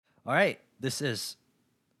All right, this is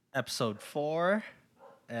episode 4,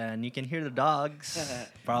 and you can hear the dogs,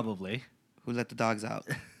 probably. Who let the dogs out?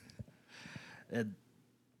 And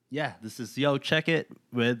yeah, this is Yo Check It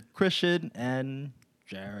with Christian and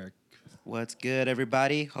Jarek. What's good,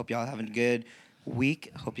 everybody? Hope y'all having a good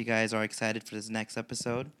week. Hope you guys are excited for this next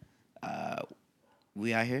episode.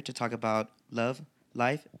 We are here to talk about love,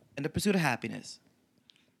 life, and the pursuit of happiness.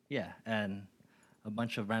 Yeah, and a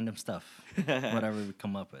bunch of random stuff, whatever we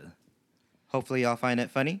come up with. Hopefully, y'all find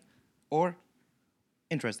it funny or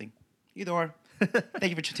interesting. Either or.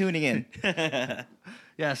 Thank you for tuning in.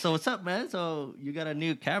 Yeah, so what's up, man? So you got a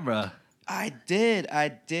new camera. I did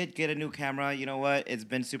get a new camera. You know what? It's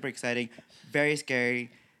been super exciting. Very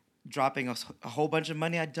scary. Dropping a whole bunch of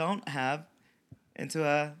money I don't have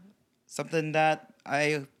into something that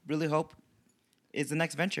I really hope is the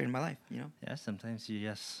next venture in my life, you know? Yeah, sometimes you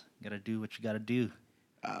just gotta do what you gotta do.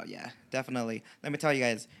 Oh, yeah, definitely. Let me tell you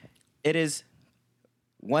guys, it is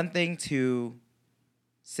one thing to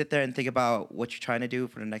sit there and think about what you're trying to do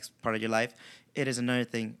for the next part of your life. It is another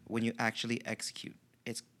thing when you actually execute.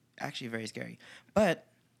 It's actually very scary. But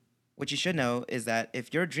what you should know is that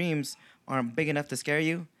if your dreams aren't big enough to scare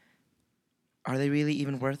you, are they really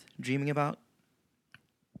even worth dreaming about?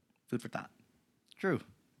 Food for thought. True.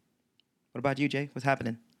 What about you, Jay? What's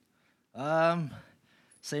happening?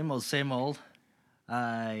 Same old, same old.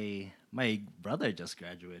 My brother just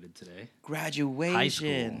graduated today. Graduation. High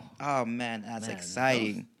school. Oh, man, that's Man,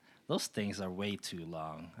 exciting. Those things are way too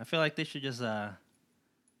long. I feel like they should just I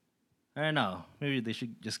don't know. Maybe they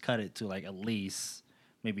should just cut it to like at least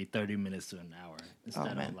maybe 30 minutes to an hour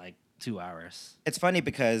instead man. of like 2 hours. It's funny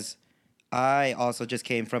because I also just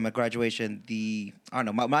came from a graduation.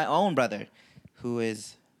 My own brother, who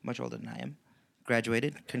is much older than I am,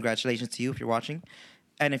 graduated. Congratulations to you if you're watching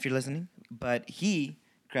and if you're listening. But he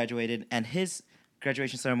graduated, and his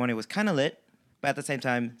graduation ceremony was kind of lit, but at the same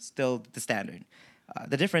time, still the standard.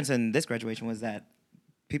 The difference in this graduation was that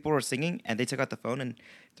people were singing, and they took out the phone, and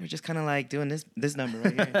they're just kind of like doing this number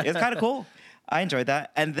right here. It's kind of cool. I enjoyed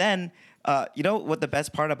that. And then, you know what the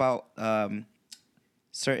best part about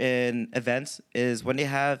certain events is when they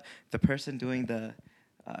have the person doing the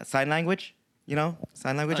sign language,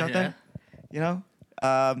 sign language out there,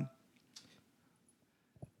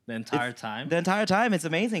 The entire time. The entire time. It's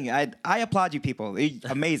amazing. I applaud you people.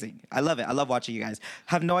 Amazing. I love it. I love watching you guys.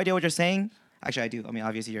 Have no idea what you're saying. Actually, I do. I mean,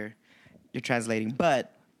 obviously you're translating,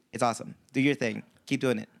 but it's awesome. Do your thing. Keep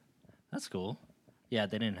doing it. That's cool. Yeah,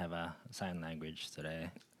 they didn't have a sign language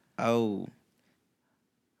today. Oh.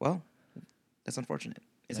 Well, that's unfortunate.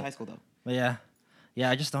 It's Yeah. high school, though. But yeah,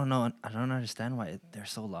 I just don't know. I don't understand why they're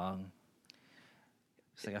so long.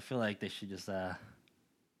 It's like I feel like they should just Cut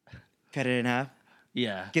it in half.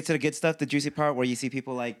 yeah. Get to the good stuff, the juicy part where you see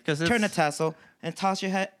people like 'Cause turn a it's- tassel and toss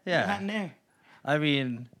your hat, Yeah. your hat in there. I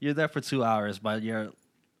mean, you're there for 2 hours, but you're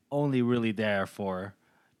only really there for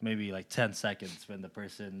maybe like 10 seconds when the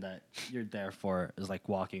person that you're there for is like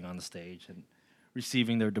walking on the stage and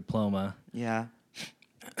receiving their diploma. Yeah.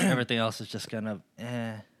 Everything else is just kind of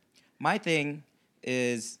My thing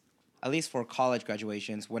is, at least for college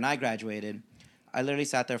graduations, when I graduated, I literally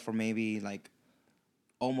sat there for maybe like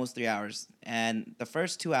almost 3 hours. And the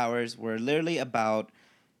first 2 hours were literally about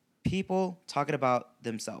people talking about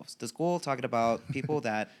themselves. The school talking about people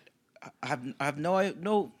that have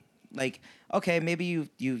no like, okay, maybe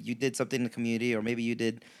you did something in the community, or maybe you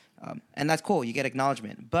did, and that's cool. You get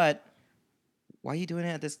acknowledgement. But why are you doing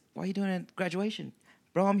it why are you doing it at graduation?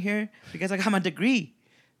 Bro, I'm here because I got my degree.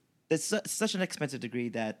 It's such an expensive degree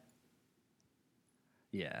that,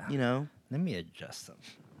 yeah. Let me adjust them.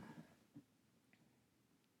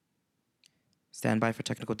 Stand by for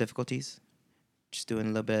technical difficulties. Just doing a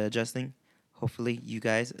little bit of adjusting. Hopefully you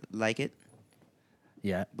guys like it.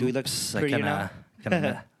 Yeah. Do we look Oops, prettier I now?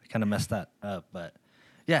 kind of messed that up, but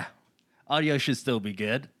yeah, audio should still be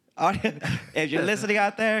good. If you're listening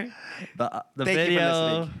out there, The Thank you for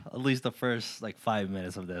video, listening. at least the first like 5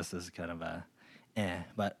 minutes of this is kind of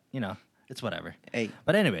but it's whatever. hey,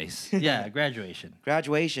 But anyways, yeah, graduation.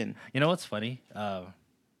 graduation. You know what's funny?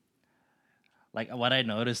 Like what I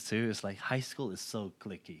noticed too is like high school is so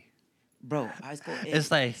cliquey. Bro, high school is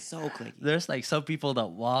It's like so clicky. there's like some people that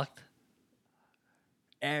walked.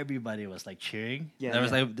 Everybody was like cheering. Yeah, There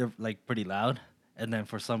was yeah. like they're like pretty loud, and then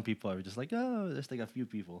for some people, I was just like, oh, there's like a few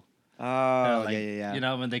people. Oh, Like, yeah. You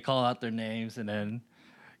know, when they call out their names, and then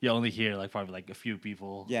you only hear like probably like a few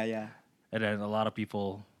people. Yeah. And then a lot of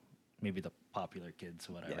people, maybe the popular kids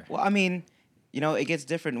or Yeah. whatever. Well, I mean, it gets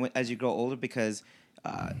different as you grow older because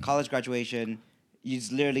college graduation,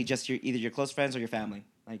 it's literally just either your close friends or your family.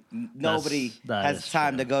 Like nobody that has is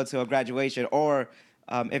time true. to go to a graduation or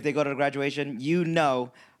if they go to the graduation,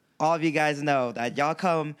 all of you guys know that y'all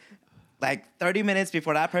come like 30 minutes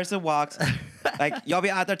before that person walks. Like y'all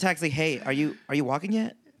be out there texting, "Hey, are you walking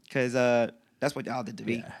yet?" Because that's what y'all did to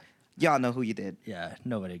me. Yeah. Y'all know who you did. Yeah,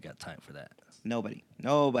 nobody got time for that. Nobody.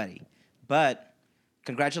 But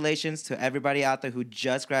congratulations to everybody out there who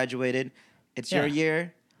just graduated. It's your Yeah.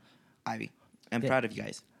 year, Ivy. I'm Yeah. proud of you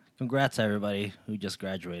guys. Congrats to everybody who just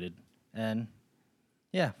graduated. And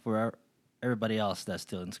yeah, for everybody else that's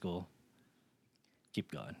still in school,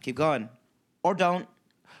 keep going. Keep going, or don't.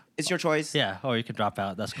 It's your choice. Yeah, or you can drop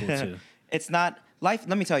out. That's cool too. It's not life.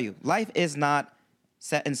 Let me tell you, life is not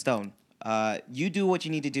set in stone. You do what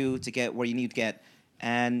you need to do to get where you need to get,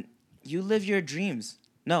 and you live your dreams.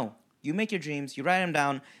 No, you make your dreams, you write them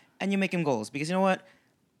down, and you make them goals. Because you know what?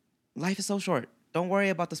 Life is so short. Don't worry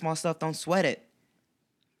about the small stuff. Don't sweat it.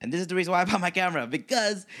 And this is the reason why I bought my camera,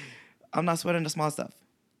 because I'm not sweating the small stuff.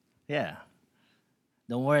 Yeah.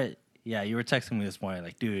 Don't worry. Yeah, you were texting me this morning,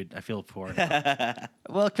 like, dude, I feel poor now.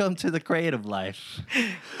 Welcome to the creative life,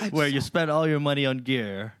 where you spend all your money on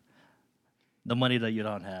gear, the money that you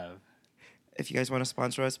don't have. If you guys want to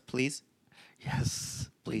sponsor us, please. Yes,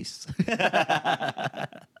 please.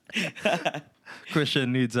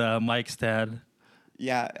 Christian needs a mic stand.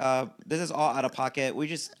 Yeah, this is all out of pocket. We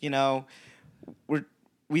just, we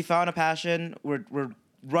found a passion. We're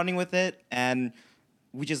running with it, and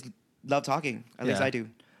we just love talking. At least Yeah. I do.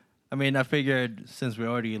 I mean, I figured since we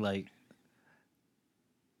already like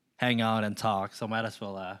hang out and talk, so might as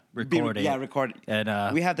well record it. Yeah, record.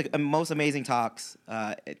 And We have the most amazing talks.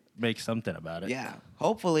 make something about it. Yeah,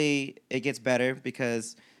 hopefully it gets better,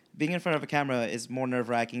 because being in front of a camera is more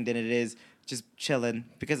nerve-wracking than it is just chilling,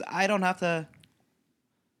 because I don't have to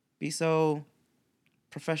be so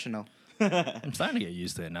professional. I'm starting to get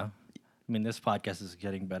used to it now. I mean, this podcast is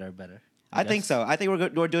getting better and better. I think guess. so. I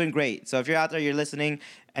think we're doing great. So if you're out there, you're listening,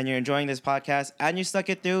 and you're enjoying this podcast, and you stuck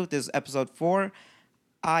it through, this is episode 4,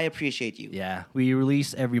 I appreciate you. Yeah, we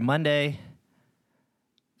release every Monday,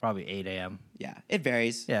 probably 8 a.m. Yeah, it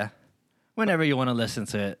varies. Yeah, whenever you want to listen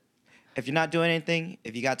to it. If you're not doing anything,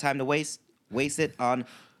 if you got time to waste it on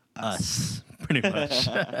Us, pretty much.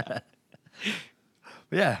 But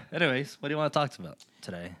yeah, anyways, what do you want to talk about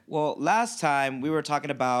today? Well, last time we were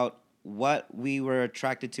talking about what we were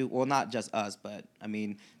attracted to. Well, not just us, but I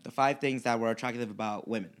mean the 5 things that were attractive about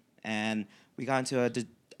women, and we got into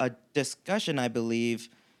a discussion, I believe,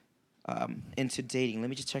 into dating. Let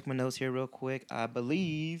me just check my notes here real quick. I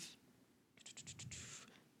believe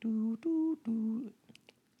it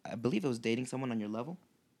was dating someone on your level.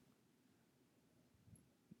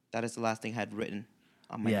 That is the last thing I had written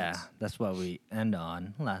on my notes. That's what we end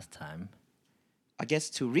on last time. I guess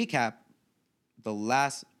to recap the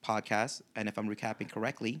last podcast, and if I'm recapping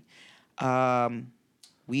correctly,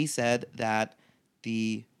 we said that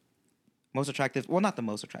the most attractive, well, not the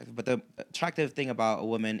most attractive, but the attractive thing about a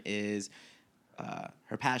woman is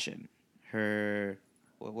her passion, her,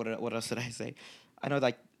 what else did I say? I know,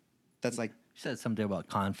 like, that's like You said something about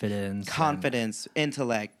confidence.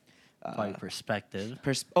 intellect, Probably perspective.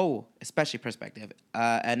 especially perspective.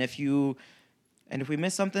 And if we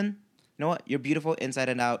miss something, you know what? You're beautiful inside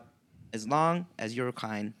and out, as long as you're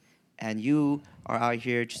kind and you are out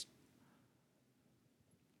here just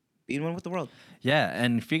being one with the world. Yeah,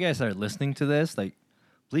 and if you guys are listening to this, like,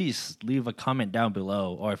 please leave a comment down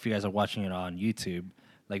below, or if you guys are watching it on YouTube,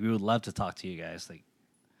 like, we would love to talk to you guys. Like,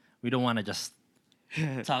 we don't want to just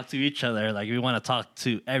talk to each other. Like, we want to talk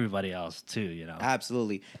to everybody else too, you know?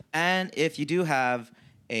 Absolutely. And if you do have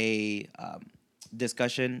a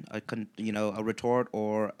discussion, a retort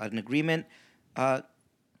or an agreement,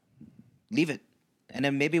 leave it, and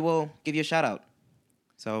then maybe we'll give you a shout out.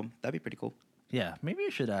 So that'd be pretty cool. Yeah, maybe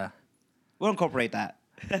we should We'll incorporate that.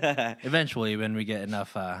 eventually, when we get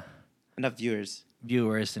enough Enough viewers.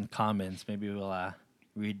 viewers and comments, maybe we'll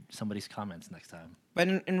read somebody's comments next time. But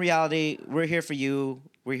in reality, we're here for you.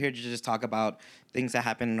 We're here to just talk about things that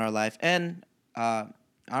happen in our life. And I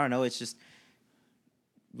don't know, it's just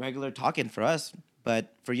regular talking for us.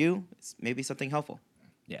 But for you, it's maybe something helpful.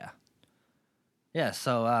 Yeah. Yeah,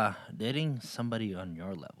 so dating somebody on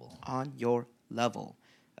your level. On your level.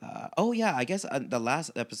 I guess the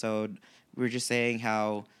last episode, we were just saying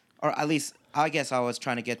how, or at least I guess I was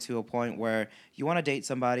trying to get to a point where you want to date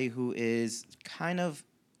somebody who is kind of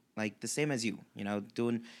like the same as you,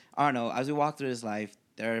 doing, I don't know, as we walk through this life,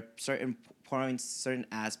 there are certain points, certain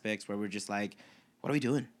aspects where we're just like, what are we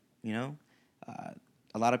doing?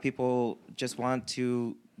 A lot of people just want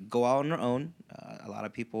to go out on their own. A lot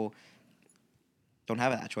of people don't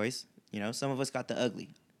have that choice. Some of us got the ugly.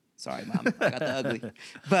 Sorry, Mom, I got the ugly.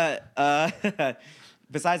 But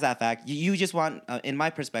besides that fact, you just want, in my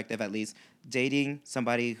perspective at least, dating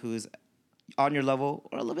somebody who's on your level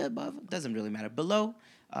or a little bit above. Doesn't really matter. Below,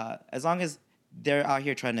 as long as they're out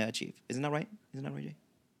here trying to achieve. Isn't that right? Isn't that right, Jay?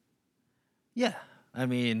 Yeah, I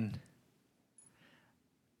mean,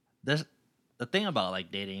 there's the thing about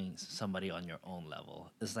like dating somebody on your own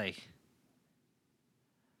level is like,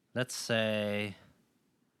 let's say,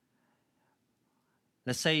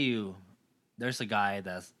 you there's a guy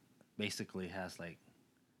that's basically has like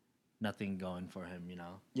nothing going for him,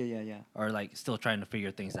 Yeah. or like still trying to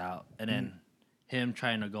figure things out, and then him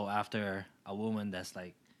trying to go after a woman that's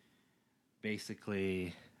like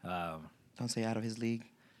basically Don't say out of his league.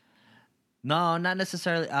 no, not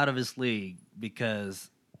necessarily out of his league, because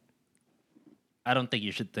I don't think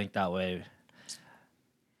you should think that way.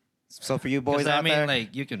 So for you 'Cause boys I out mean, there,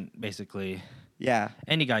 like you can basically yeah,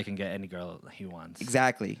 any guy can get any girl he wants.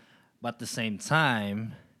 exactly. But at the same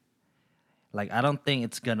time, like I don't think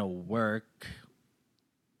it's gonna work.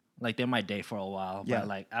 Like they might date for a while, Yeah. but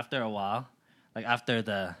like after a while, like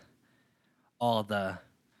after all the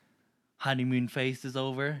honeymoon phase is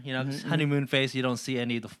over, 'cause honeymoon phase you don't see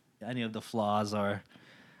any of the flaws, or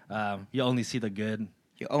you only see the good.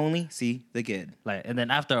 You only see the good. Like, and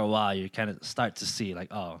then after a while, you kind of start to see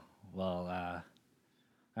like, oh, well, I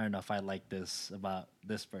don't know if I like this about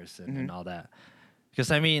this person and all that.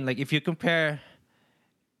 Because I mean, like if you compare,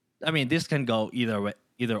 I mean, this can go either way,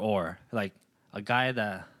 either or. Like a guy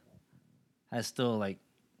that has still like,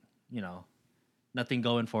 nothing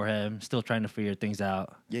going for him, still trying to figure things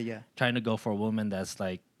out, Yeah. trying to go for a woman that's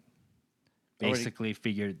like Already- basically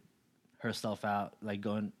figured herself out, like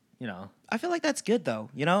going, I feel like that's good though.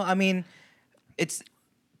 I mean, it's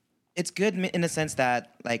good in the sense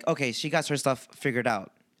that like, okay, she got her stuff figured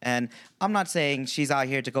out, and I'm not saying she's out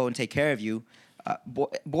here to go and take care of you.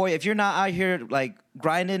 Boy, if you're not out here like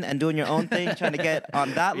grinding and doing your own thing, trying to get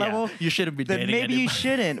on that Yeah, level, you shouldn't be then dating maybe you anybody.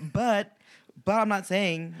 shouldn't. But I'm not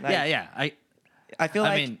saying. Like, yeah. I feel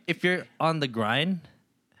like I mean, if you're on the grind,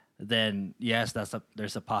 then yes,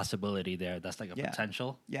 there's a possibility there. That's like a Yeah.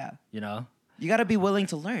 potential, yeah, you you got to be willing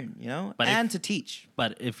to learn, But and if- to teach.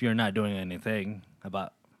 But if you're not doing anything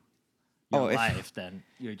about your if- life, then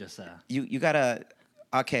you're just You gotta.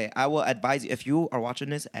 Okay, I will advise you if you are watching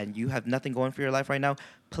this and you have nothing going for your life right now.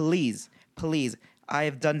 Please, I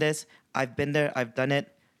have done this. I've been there. I've done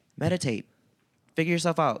it. Meditate. Figure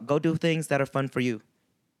yourself out. Go do things that are fun for you.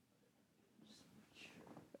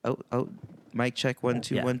 Oh, mic check 1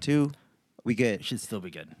 2 Yeah. 1 2. We good. it should still be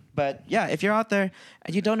good. But yeah, if you're out there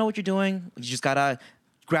and you don't know what you're doing, you just gotta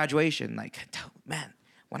graduation. Like, man,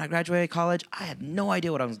 when I graduated college, I had no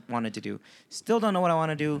idea what I wanted to do. Still don't know what I want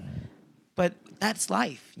to do. But that's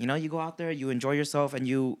life. You go out there, you enjoy yourself, and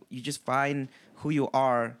you just find who you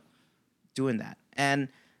are doing that. And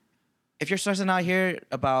if you're stressing out here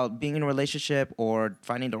about being in a relationship or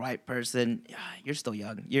finding the right person, yeah, you're still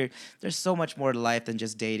young. There's so much more to life than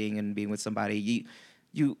just dating and being with somebody.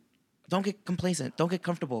 You don't get complacent. Don't get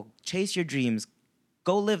comfortable. Chase your dreams.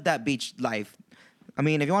 Go live that beach life. I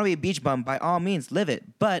mean, if you want to be a beach bum, by all means, live it.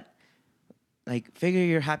 But like, figure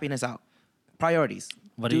your happiness out. Priorities.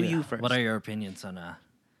 Do you first. What are your opinions on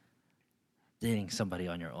dating somebody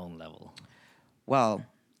on your own level? Well,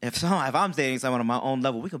 if I'm dating someone on my own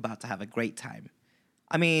level, we're about to have a great time.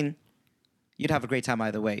 I mean, you'd have a great time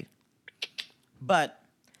either way. But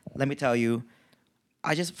let me tell you,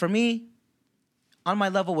 for me, on my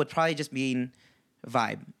level would probably just mean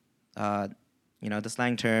vibe. The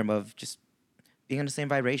slang term of just being in the same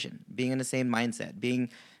vibration, being in the same mindset, being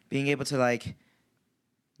able to like,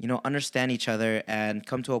 understand each other and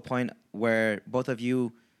come to a point where both of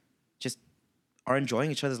you just are enjoying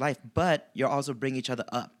each other's life, but you're also bringing each other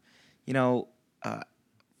up.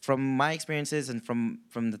 From my experiences and from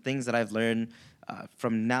the things that I've learned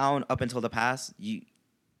from now up until the past,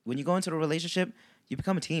 when you go into a relationship, you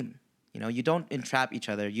become a team. You don't entrap each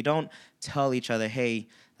other. You don't tell each other, hey,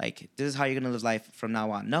 like, this is how you're gonna live life from now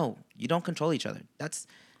on. No, you don't control each other. That's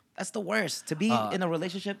the worst. To be in a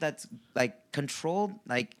relationship that's like controlled,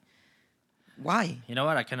 like, why? You know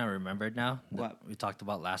what? I kind of remembered now that What? we talked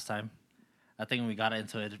about last time. I think we got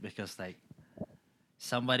into it because like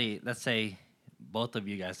somebody, let's say both of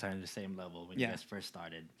you guys are on the same level when you Yeah. guys first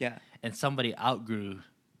started, Yeah. and somebody outgrew.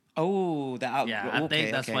 Oh, the out. Yeah, I okay,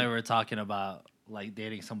 think that's okay. why we're talking about like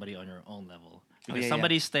dating somebody on your own level, because yeah,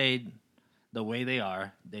 somebody stayed the way they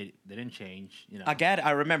are. They didn't change. Again,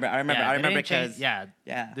 I remember Yeah, they didn't change- because yeah,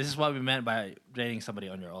 yeah. This is what we meant by dating somebody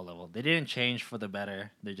on your own level. They didn't change for the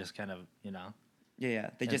better. They just kind of, Yeah.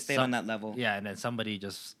 They and just stayed some- on that level. yeah, and then somebody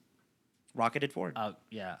just Rocketed forward.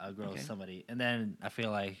 outgrows Okay. somebody, and then I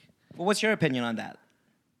feel like Well, what's your opinion on that?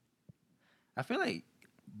 I feel like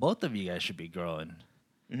both of you guys should be growing.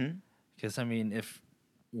 Mm-hmm. Because I mean, if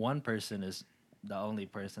one person is the only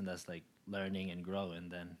person that's like learning and growing,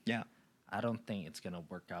 then Yeah. I don't think it's gonna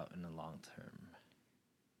work out in the long term.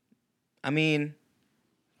 I mean,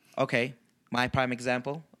 okay, my prime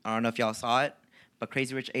example. I don't know if y'all saw it, but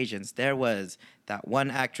Crazy Rich Asians. There was that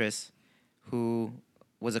one actress who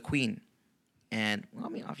was a queen, and well, I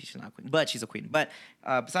mean, obviously she's not a queen, but she's a queen. But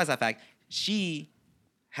besides that fact, she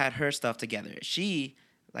had her stuff together. She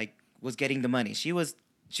like was getting the money. She wore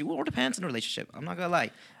the pants in a relationship. I'm not gonna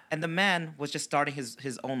lie. And the man was just starting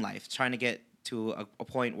his own life, trying to get to a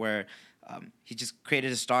point where he just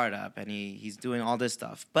created a startup and he's doing all this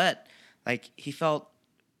stuff. But like he felt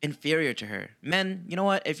inferior to her. Men, you know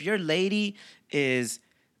what? If your lady is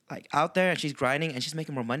like out there and she's grinding and she's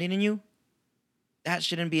making more money than you, that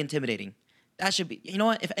shouldn't be intimidating. That should be, you know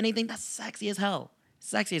what? If anything, that's sexy as hell.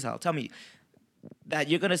 Sexy as hell. Tell me that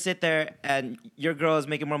you're gonna sit there and your girl is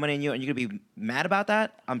making more money than you and you're gonna be mad about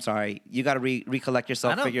that? I'm sorry. You gotta recollect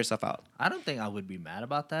yourself, figure yourself out. I don't think I would be mad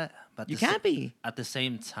about that. But You can't be. At the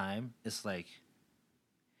same time, it's like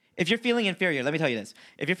If you're feeling inferior, let me tell you this.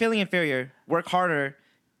 If you're feeling inferior, work harder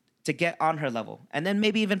to get on her level. And then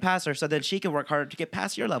maybe even pass her so that she can work harder to get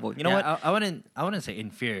past your level. You know what? I wouldn't say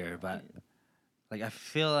inferior, but like I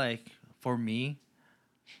feel like for me,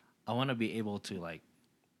 I want to be able to like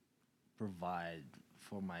provide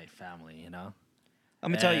for my family, you know?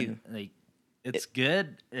 Let me tell you. Like it's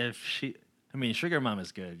good if she I mean, sugar mom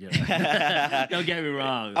is good, you know. Don't get me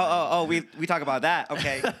wrong. We talk about that.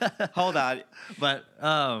 Okay. Hold on. But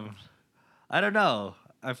I don't know.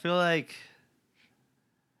 I feel like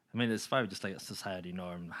I mean, it's probably just like a society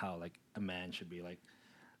norm how like a man should be like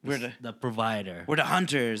We're the provider. We're the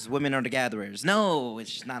hunters. Women are the gatherers. No,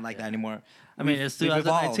 it's just not like that anymore. I mean, it's we've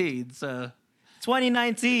evolved. 2019, so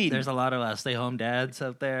 2019. there's a lot of stay-home dads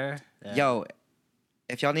out there. Yeah. Yo,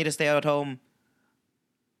 if y'all need to stay at home,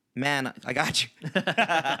 man, I got you.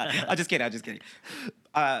 I'm just kidding.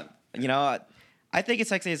 You know, I think it's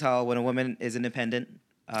sexy as hell when a woman is independent,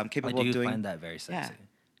 capable I do of doing. find that very sexy.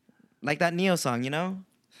 Like that Neo song, you know?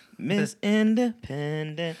 Miss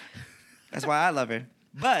Independent. That's why I love her.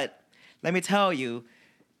 But let me tell you,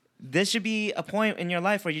 this should be a point in your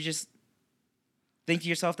life where you just think to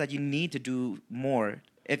yourself that you need to do more.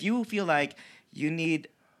 If you feel like you need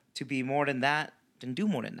to be more than that, then do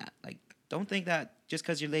more than that. Like, don't think that just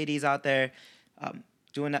because your lady's out there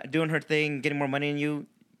doing her thing, getting more money than you,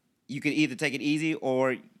 you could either take it easy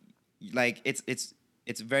or like it's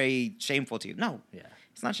very shameful to you. No, Yeah.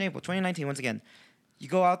 it's not shameful. 2019, once again, you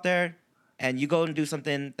go out there and you go and do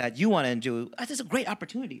something that you want to do. That's just a great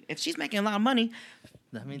opportunity. If she's making a lot of money,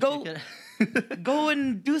 That means Go- you go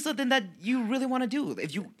and do something that you really want to do.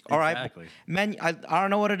 If you, all right, Exactly. man, I don't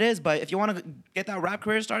know what it is, but if you want to get that rap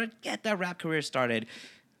career started, get that rap career started.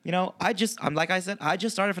 You know, I'm like I said, I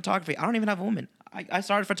just started photography. I don't even have a woman. I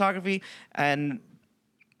started photography and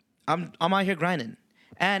I'm out here grinding.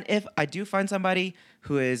 And if I do find somebody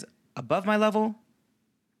who is above my level,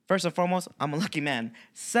 first and foremost, I'm a lucky man.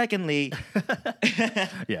 Secondly,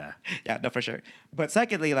 Yeah. yeah, no, for sure. But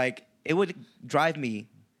secondly, like it would drive me,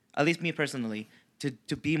 at least me personally,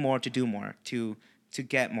 to be more, to do more, to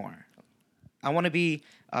get more. I want to be,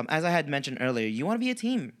 as I had mentioned earlier, you want to be a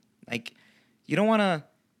team. Like you don't want to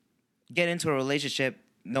get into a relationship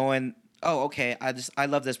knowing, oh, okay, I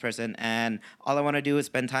love this person, and all I want to do is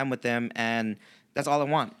spend time with them, and that's all I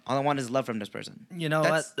want. All I want is love from this person. You know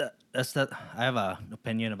That's- what? That's that. I have an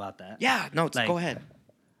opinion about that. Yeah, no, Like- go ahead.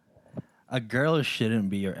 A girl shouldn't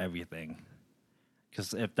be your everything.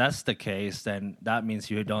 Because if that's the case, then that means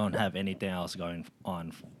you don't have anything else going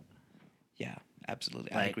on. Yeah,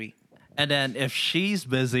 absolutely, I Like- agree. And then if she's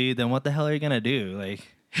busy, then what the hell are you gonna do? Like,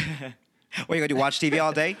 What, you gonna do? Watch TV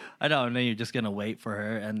all day? I don't know. You're just gonna wait for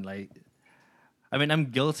her and like. I mean, I'm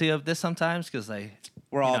guilty of this sometimes because like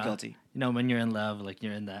We're you all know, guilty. You know, when you're in love, like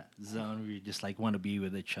you're in that zone where you just like want to be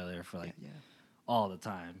with each other for like all the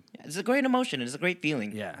time. Yeah, it's a great emotion. It's a great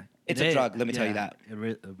feeling. Yeah, It's It a is- drug, let me tell you yeah, that.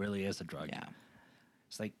 It really is a drug. Yeah.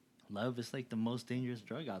 It's like love is like the most dangerous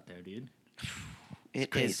drug out there, dude.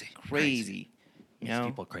 It crazy, is crazy. You Makes know?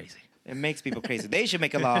 people crazy. It makes people crazy. They should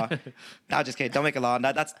make a law. No, just kidding. Don't make a law.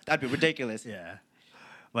 That'd be ridiculous. Yeah,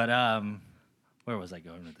 but where was I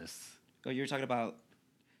going with this? Oh, you were talking about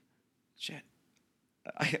shit.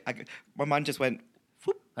 My mind just went.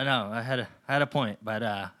 Whoop. I know I had a point, but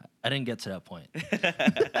I didn't get to that point.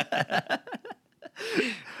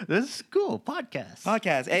 This is cool podcast.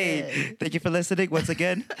 Podcast. Hey, thank you for listening once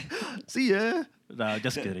again. See ya. No,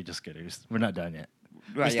 just kidding. We're not done yet.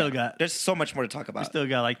 Right, still yeah. got- There's so much more to talk We about. still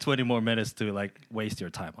got like 20 more minutes to like waste your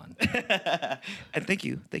time on. And thank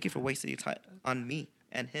you for wasting your time on me.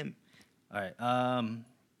 and him. All right.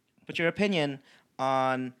 But your opinion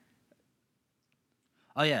on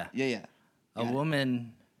Oh yeah. yeah. A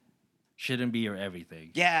woman shouldn't be your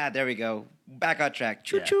everything. Yeah, there we go. Back on track.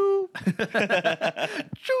 Choo Yeah. choo.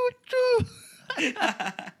 Choo choo.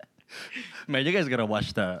 Man, you guys gotta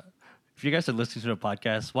watch the. If you guys are listening to the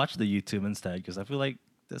podcast, watch the YouTube instead because I feel like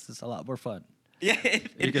this is a lot more fun. Yeah,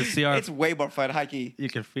 You can see our- it's way more fun, Heike. You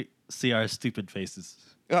can see our stupid faces.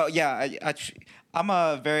 Oh yeah, I'm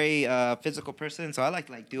a very physical person, so I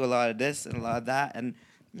like do a lot of this and a lot of that, and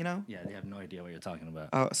you know. Yeah, they have no idea what you're talking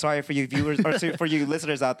about. Sorry for you viewers or for you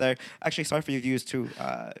listeners out there. Actually, sorry for you viewers too.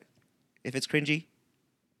 If it's cringy,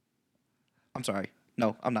 I'm sorry.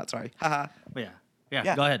 No, I'm not sorry. Haha. But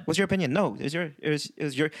yeah, go ahead. What's your opinion? No, it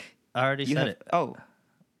was your. I already You said have, it. oh,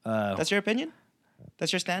 Uh, that's your opinion.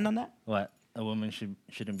 That's your stand on that. what? A woman shouldn't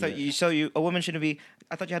So be. a woman shouldn't be.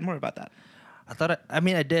 I thought you had more about that. I thought. I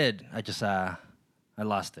mean, I did. I just I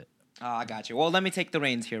lost it. Oh, I got you. Well, let me take the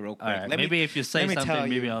reins here real quick. All right. Let Maybe me, if you say let me something, tell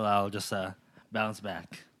maybe you. I'll just bounce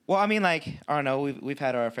back. Well, I mean, like I don't know. We've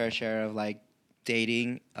had our fair share of like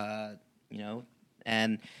dating, you know,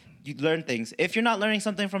 and you learn things. If you're not learning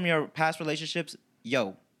something from your past relationships,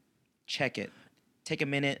 yo, check it. Take a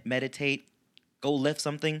minute, meditate, go lift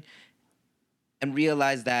something, and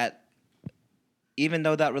realize that even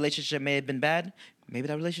though that relationship may have been bad, maybe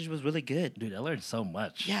that relationship was really good. Dude, I learned so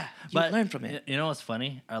much. Yeah, you but learn from it. You know what's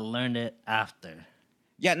funny? I learned it after,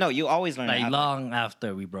 Yeah, no, you always learn. like after. long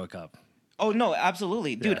after we broke up. Oh no,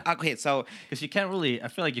 absolutely, dude. Yeah. Okay, so Because you can't really. I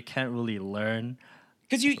feel like you can't really learn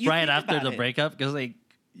because you right think after about the it. breakup. Because like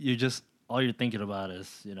you just all you're thinking about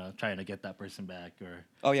is trying to get that person back or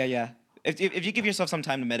Oh yeah. If you give yourself some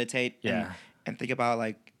time to meditate, Yeah. and think about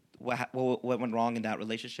like what went wrong in that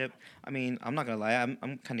relationship. I mean, I'm not gonna lie, I'm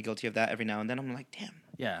kind of guilty of that every now and then. I'm like, damn,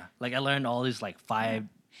 yeah. Like I learned all these like 5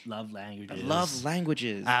 love languages. love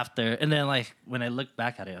languages. After and then like when I look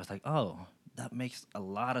back at it, I was like, oh, that makes a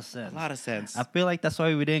lot of sense. A lot of sense. I feel like that's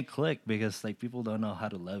why we didn't click because like people don't know how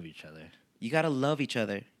to love each other. You gotta love each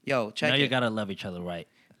other. Yo, check Now it. you gotta love each other right.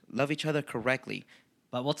 Love each other correctly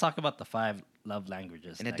But we'll talk about the 5 love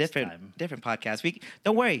languages in a next time. different podcast. We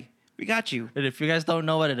don't worry, we got you. And if you guys don't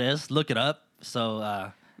know what it is, look it up.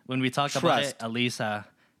 So when we talk about it, Trust. at least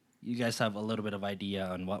you guys have a little bit of idea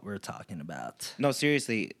on what we're talking about. No,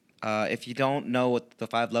 seriously. If you don't know what the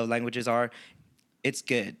 5 love languages are, it's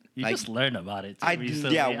good. You Like, just learned about it. I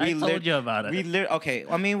recently. yeah, I told you about it. Okay,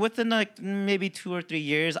 I mean within like maybe 2 or 3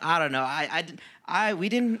 years. I don't know. We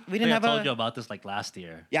didn't I have told a. you about this like last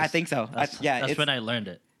year. Yeah, I think so. That's it's, when I learned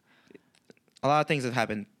it. a lot of things have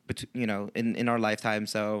happened, in our lifetime.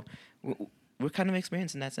 So we're kind of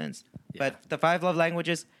experienced in that sense. Yeah. But the 5 love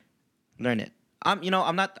languages, learn it. I'm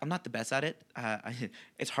not the best at it.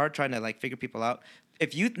 It's hard trying to like figure people out.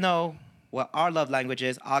 If you know what our love language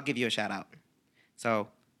is, I'll give you a shout out. So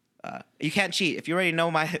you can't cheat. If you already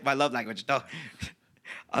know my love language, no.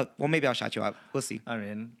 Well, maybe I'll shout you out. We'll see. I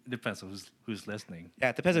mean, it depends on who's listening. Yeah,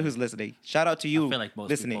 it depends on who's listening. Shout out to you, I feel like most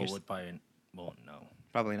listeners. people would probably won't know.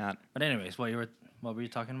 Probably not. But anyways, what were you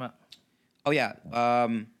talking about? Oh yeah.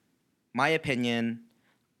 My opinion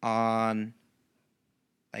on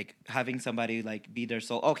like having somebody like be their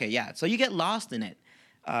soul. Okay, yeah. So you get lost in it.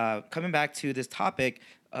 Coming back to this topic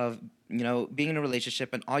of being in a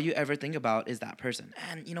relationship and all you ever think about is that person.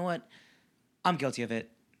 And you know what? I'm guilty of it.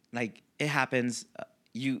 Like it happens.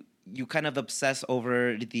 You kind of obsess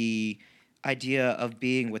over the idea of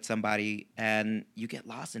being with somebody and you get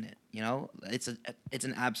lost in it. It's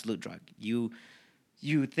an absolute drug. You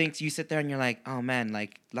sit there and you're like, oh man,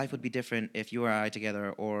 like life would be different if you or I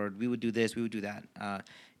together, or we would do this, we would do that.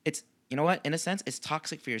 It's what? In a sense, it's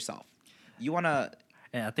toxic for yourself. You wanna.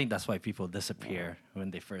 And I think that's why people disappear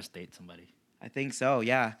when they first date somebody. I think so.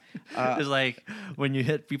 Yeah. It's like when you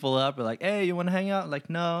hit people up, you're like, "Hey, you want to hang out?" Like,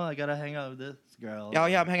 "No, I gotta hang out with this girl." Oh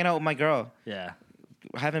yeah, I'm hanging out with my girl. Yeah.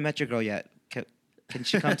 I haven't met your girl yet. Can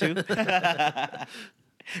she come too?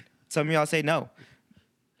 Some of y'all say no.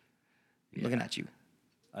 Yeah. Looking at you.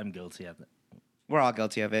 I'm guilty of it. We're all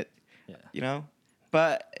guilty of it. Yeah.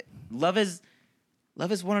 But love is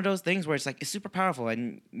one of those things where it's like it's super powerful,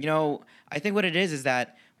 and I think what it is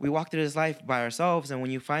that we walk through this life by ourselves, and when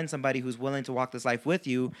you find somebody who's willing to walk this life with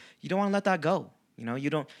you, you don't want to let that go. You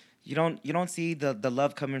don't see the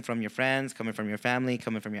love coming from your friends, coming from your family,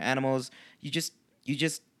 coming from your animals. You just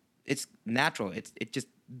it's natural. It's just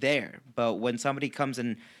there. But when somebody comes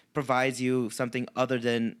and provides you something other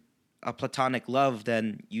than a platonic love,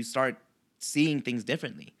 then you start seeing things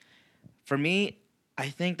differently. For me, I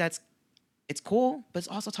think it's cool, but it's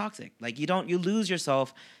also toxic. Like you lose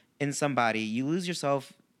yourself in somebody. You lose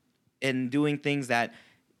yourself in doing things that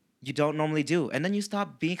you don't normally do, and then you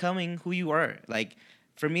stop becoming who you were. Like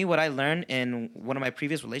for me, what I learned in one of my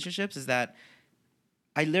previous relationships is that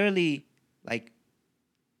I literally like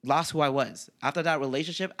lost who I was. After that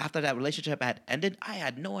relationship had ended, I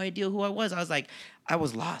had no idea who I was. I was like, I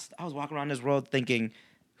was lost. I was walking around this world thinking,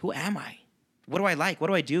 who am I? What do I like? What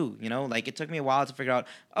do I do? You know, like it took me a while to figure out,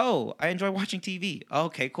 oh, I enjoy watching TV.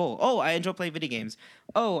 Okay, cool. Oh, I enjoy playing video games.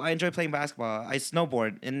 Oh, I enjoy playing basketball. I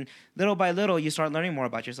snowboard. And little by little, you start learning more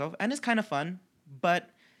about yourself. And it's kind of fun. But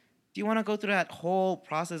do you want to go through that whole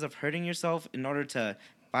process of hurting yourself in order to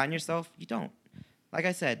find yourself? You don't. Like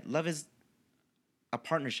I said, love is a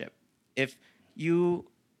partnership. If you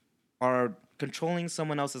are controlling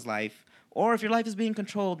someone else's life, or if your life is being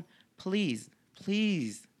controlled, please,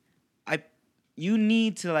 please, you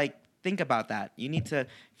need to like think about that. You need to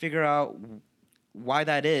figure out why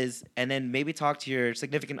that is, and then maybe talk to your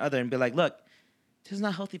significant other and be like, look, this is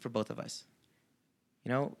not healthy for both of us. You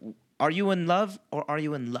know, are you in love or are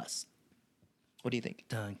you in lust? What do you think?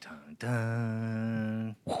 Dun, dun,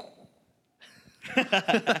 dun.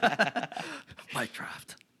 Mic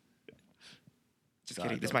dropped. Just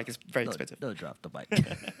kidding. This mic is very expensive. Don't drop the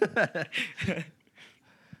mic.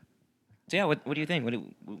 So yeah, what do you think? What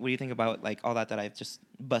do you think about like all that I've just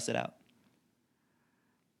busted out?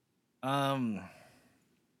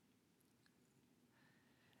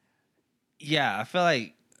 Yeah, I feel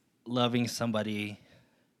like loving somebody,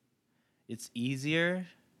 it's easier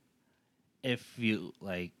if you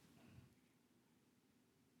like,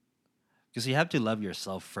 because you have to love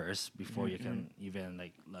yourself first before you can even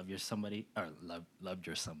like love your somebody or love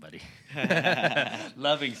your somebody,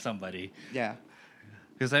 loving somebody. Yeah.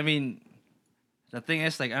 Because I mean, the thing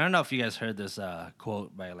is, like, I don't know if you guys heard this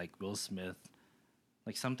quote by like Will Smith,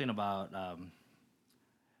 like something about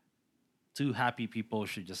two happy people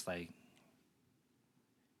should just like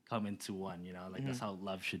come into one, you know, like that's how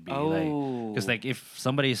love should be. Oh. Because like if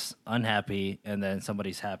somebody's unhappy and then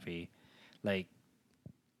somebody's happy, like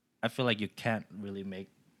I feel like you can't really make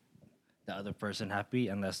the other person happy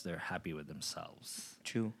unless they're happy with themselves.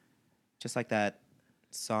 True. Just like that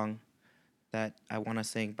song that I want to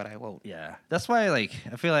sing, but I won't. Yeah, that's why like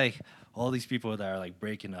I feel like all these people that are like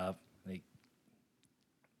breaking up, like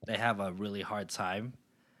they have a really hard time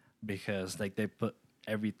because like they put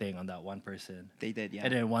everything on that one person. They did, yeah.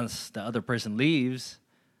 And then once the other person leaves,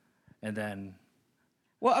 and then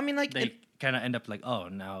Well, I mean, like they kind of end up like, oh,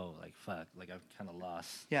 now like fuck, like I'm kind of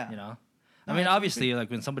lost. Yeah. You know. No, I mean, I obviously, like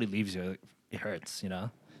when somebody leaves you, it hurts. You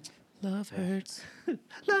know. love hurts.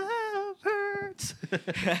 Love hurts.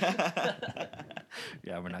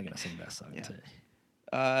 Yeah, we're not gonna sing that song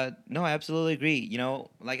today. No, I absolutely agree. You know,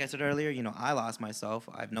 like I said earlier, you know, I lost myself.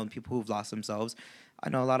 I've known people who've lost themselves. I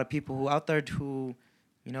know a lot of people who out there who,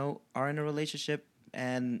 you know, are in a relationship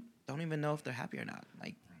and don't even know if they're happy or not.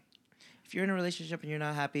 Like, if you're in a relationship and you're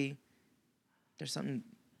not happy, there's something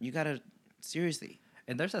you gotta seriously.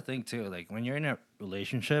 And there's a thing too, like when you're in a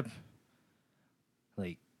relationship,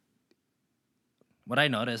 like what I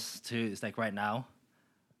notice too is like right now,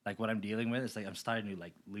 like what I'm dealing with is like I'm starting to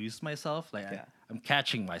like lose myself. Like Yeah. I'm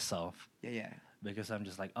catching myself Yeah. because I'm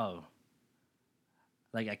just like, oh,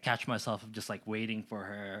 like I catch myself just like waiting for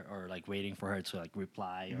her or like waiting for her to like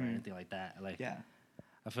reply or anything like that. Like Yeah.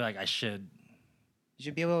 I feel like I should. You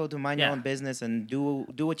should be able to mind your Yeah. own business and do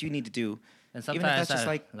what you need to do. And Even if sometimes that's just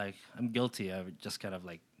like I'm guilty. I would just kind of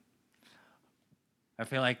like. I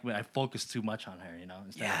feel like when I focus too much on her, you know,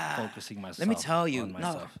 instead Yeah. of focusing myself. Let me tell you, on no,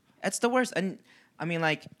 myself. that's the worst. And I mean,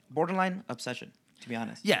 like borderline obsession, to be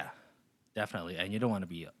honest. Yeah, definitely. And you don't want to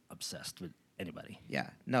be obsessed with anybody. Yeah,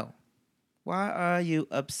 no. Why are you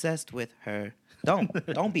obsessed with her?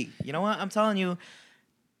 Don't be. You know what? I'm telling you,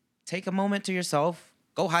 take a moment to yourself.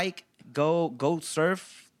 Go hike. Go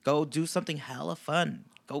surf. Go do something hella fun.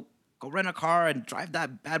 Go rent a car and drive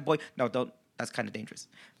that bad boy. No, don't. That's kind of dangerous.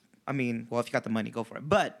 I mean, well, if you got the money, go for it.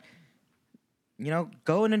 But you know,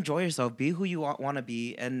 go and enjoy yourself. Be who you want to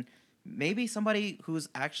be, and maybe somebody who's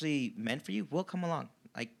actually meant for you will come along.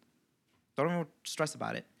 Like, don't even stress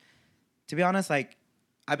about it. To be honest, like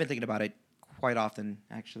I've been thinking about it quite often,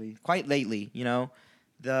 actually, quite lately. You know,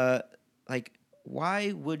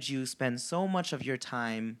 why would you spend so much of your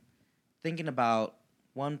time thinking about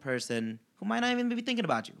one person who might not even be thinking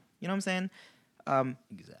about you? You know what I'm saying?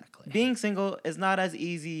 Exactly. Being single is not as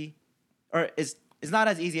easy, or is not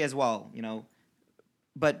as easy as well. You know,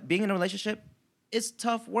 but being in a relationship is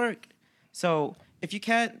tough work. So if you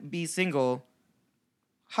can't be single,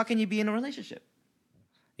 how can you be in a relationship?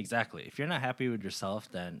 Exactly. If you're not happy with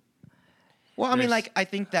yourself, then Well, I mean, There's- like I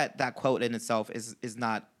think that quote in itself is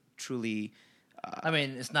not truly. I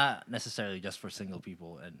mean, it's not necessarily just for single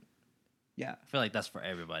people, and Yeah, I feel like that's for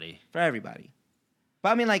everybody. for everybody. But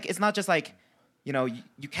I mean, like, it's not just like,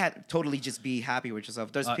 you can't totally just be happy with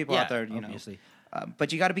yourself. There's people Yeah, out there, obviously.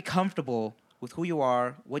 but you got to be comfortable with who you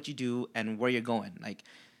are, what you do, and where you're going. Like,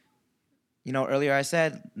 earlier I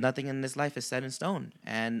said nothing in this life is set in stone.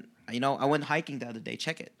 And I went hiking the other day.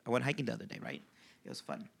 Check it. I went hiking the other day, right? It was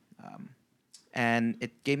fun. And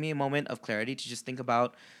it gave me a moment of clarity to just think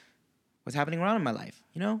about what's happening around in my life.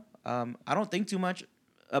 I don't think too much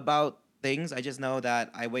about things. I just know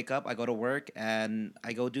that I wake up, I go to work, and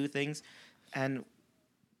I go do things. And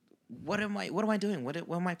what am I doing? What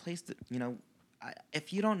am I placed?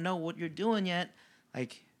 If you don't know what you're doing yet,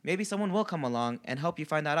 like, maybe someone will come along and help you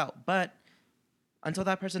find that out. But until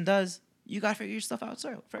that person does, you gotta figure your stuff out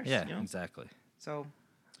first. Yeah, exactly. So,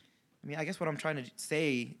 I mean, I guess what I'm trying to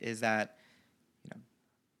say is that,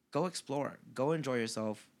 go explore, go enjoy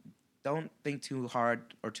yourself. Don't think too hard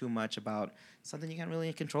or too much about something you can't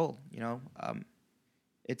really control.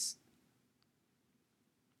 It's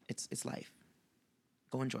life.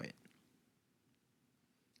 Go enjoy it.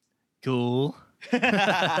 Cool.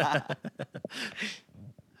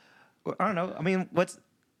 Well, I don't know. I mean, what's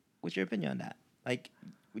your opinion on that? Like,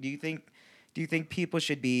 do you think people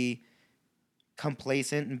should be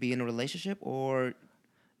complacent and be in a relationship, or?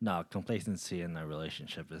 No, complacency in a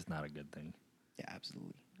relationship is not a good thing. Yeah,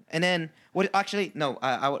 absolutely. And then what? Actually, no.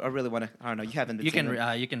 I really want to. I don't know. You haven't. You can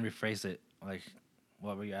rephrase it. Like,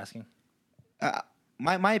 what were you asking?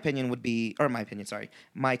 My opinion would be, or my opinion. Sorry,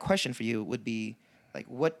 my question for you would be, like,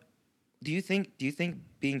 what do you think? Do you think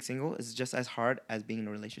being single is just as hard as being in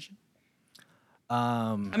a relationship?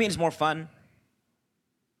 I mean, it's more fun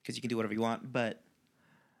because you can do whatever you want, but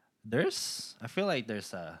I feel like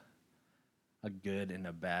there's a good and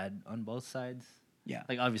a bad on both sides. yeah,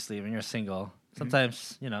 Like, obviously, when you're single,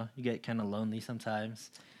 sometimes you get kind of lonely.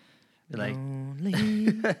 Sometimes, like,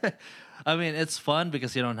 lonely. I mean, it's fun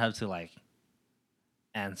because you don't have to like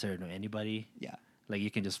answer to anybody. Yeah, Like,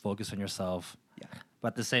 you can just focus on yourself. yeah, But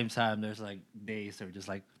at the same time, there's like days that are just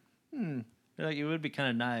like, like, it would be kind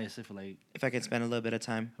of nice if like if I could spend a little bit of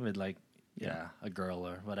time. with like, a girl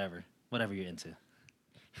or whatever you're into.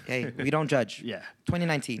 Hey, we don't judge. Yeah,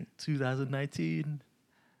 2019. 2019.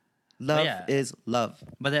 Love yeah. is love.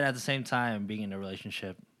 But then at the same time, being in a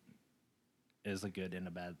relationship is a good and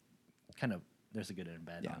a bad kind of. There's a good and a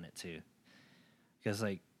bad on it too, because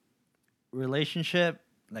like relationship,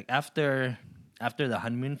 like after the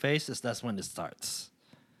honeymoon phase, that's when it starts.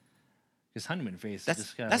 Because honeymoon phase, That's is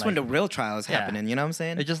just kinda that's when like, the real trial is happening. You know what I'm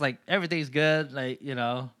saying? it's just like everything's good, like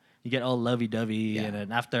you get all lovey dovey, and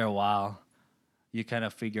then after a while, you kind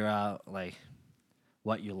of figure out like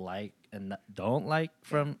what you like and don't like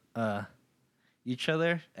from each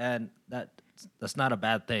other, and that's not a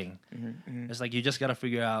bad thing. It's like you just gotta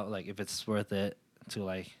figure out like if it's worth it to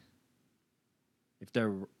like if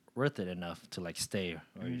they're worth it enough to like stay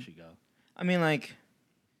or you should go. I mean, like,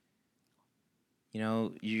 I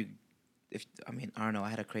don't know. I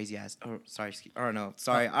had a crazy ass. Oh, sorry. I don't know.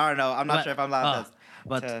 Sorry. I don't know. I'm not sure if I'm allowed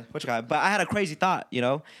to. What you got? But I had a crazy thought. I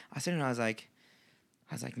was sitting there. I was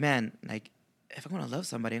like, man, like, if I'm gonna love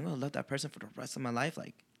somebody, I'm gonna love that person for the rest of my life.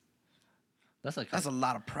 Like, That's a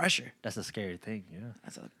lot of pressure. That's a scary thing. Yeah.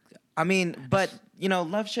 But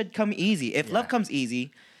love should come easy. If love comes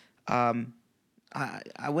easy, I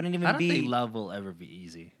wouldn't even I don't be. think love will ever be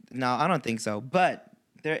easy. No, I don't think so. But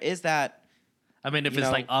there is that. I mean, if it's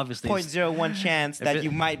like obviously 0.01 chance that you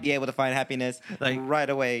might be able to find happiness like right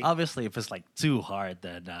away. Obviously, if it's like too hard,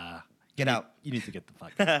 then Get out. You need to get the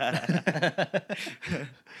fuck out.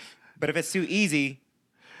 But if it's too easy,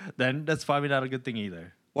 then that's probably not a good thing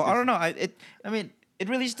either. well, I don't know. It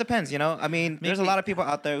really just depends, I mean, there's a Maybe- lot of people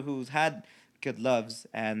out there who's had good loves,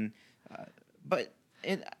 and but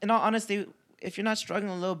in all honesty, if you're not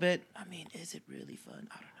struggling a little bit, I mean, is it really fun?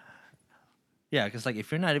 I don't know. Yeah, because like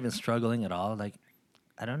if you're not even struggling at all, like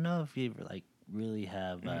I don't know if you like really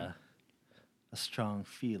have a strong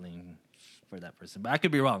feeling for that person. But I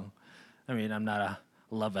could be wrong. I mean, I'm not a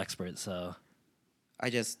love expert, so I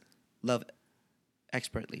just love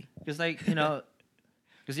expertly. because like because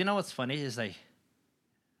what's funny is like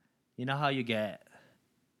how you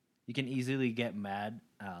can easily get mad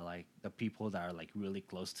like the people that are like really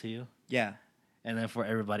close to you, Yeah. and then for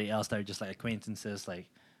everybody else that are just like acquaintances, like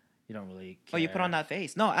you don't really care. Oh, you put on that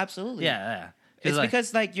face. No, absolutely. Yeah. It's like,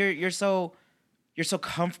 because like you're so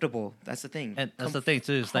comfortable. That's the thing. And that's the thing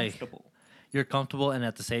too. Is like comfortable. you're comfortable, and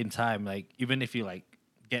at the same time, like even if you like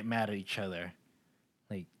get mad at each other,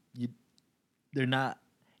 like they're not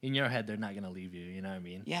in your head. They're not gonna leave you. You know what I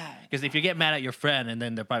mean? Yeah. Because if you get mad at your friend, and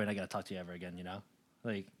then they're probably not gonna talk to you ever again.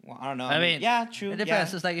 Like, Well, I don't know. I mean, yeah, true. it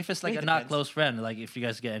depends. Yeah. It's like if it's like Really a not depends. close friend, like if you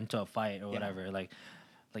guys get into a fight or Yeah. whatever, like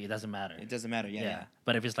it doesn't matter. It doesn't matter. Yeah, yeah.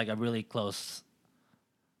 But if it's like a really close,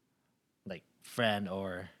 like friend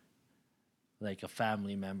or like a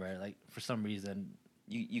family member, like for some reason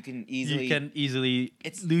You can easily. you can easily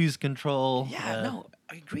It's- lose control. Yeah, no,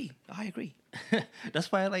 I agree. I agree.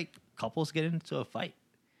 That's why like couples get into a fight.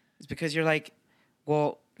 It's because you're like,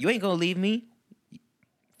 well, you ain't gonna leave me.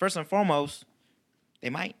 First and foremost, they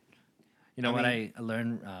might. You know I what mean- I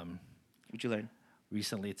learned What you learn?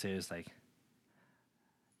 recently too is like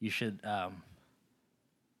you should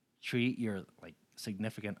treat your like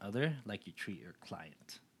significant other like you treat your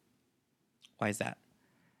client. Why is that?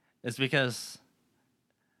 It's because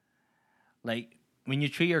like when you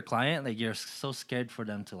treat your client, like you're so scared for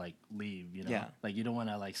them to like leave, you know? Yeah. Like you don't want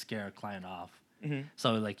to like scare a client off. Mm-hmm.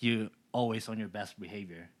 So like you always on your best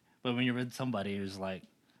behavior. But when you're with somebody who's like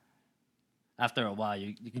after a while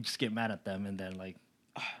you can just get mad at them and then like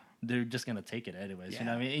they're just gonna take it anyways. You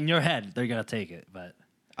know what I mean? In your head, they're gonna take it, but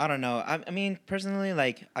I don't know. I mean, personally,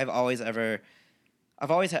 like I've always ever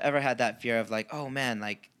had that fear of like, oh man,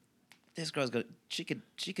 like this girl's good. She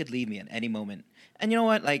could leave me at any moment. And you know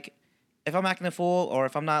what? Like, if I'm acting a fool or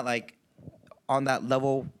if I'm not like on that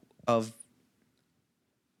level of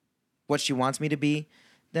what she wants me to be,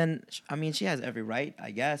 then I mean, she has every right,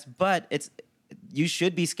 I guess. But you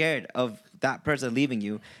should be scared of that person leaving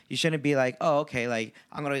you. You shouldn't be like, oh, okay, like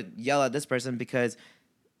I'm gonna yell at this person because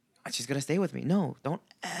she's gonna stay with me. No, don't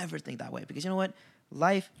ever think that way because you know what?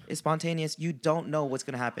 Life is spontaneous. You don't know what's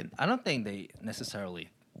gonna happen. I don't think they necessarily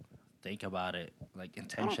think about it like I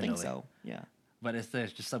intentionally. don't think so. Yeah. But it's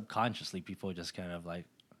just subconsciously people just kind of like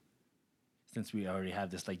since we already have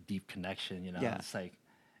this like deep connection, you know, Yeah. it's like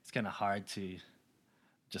it's kind of hard to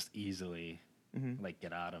just easily Mhm. like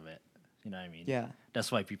get out of it. You know what I mean? Yeah.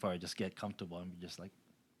 That's why people are just get comfortable and just like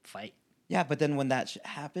fight. Yeah, but then when that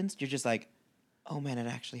happens, you're just like, oh man, it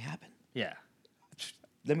actually happened. Yeah.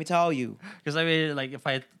 Let me tell you. Because I mean, like if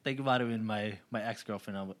I think about it with my ex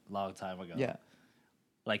girlfriend a long time ago, Yeah.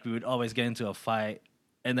 like we would always get into a fight,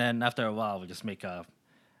 and then after a while we just make up,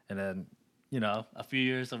 and then you know a few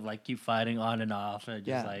years of like keep fighting on and off, and just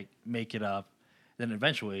Yeah. like make it up. Then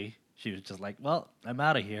eventually she was just like, "Well, I'm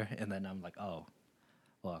out of here," and then I'm like, "Oh,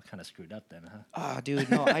 well, I kind of screwed up then, huh?" Oh,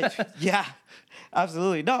 dude, no, yeah,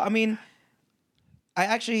 absolutely. No, I mean, I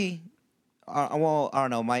actually, well, I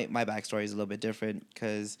don't know. My backstory is a little bit different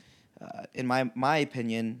because, in my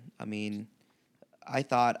opinion, I mean, I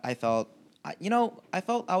felt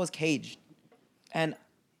I was caged, and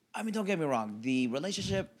I mean, don't get me wrong. The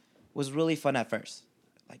relationship was really fun at first.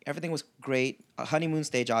 Like everything was great. A honeymoon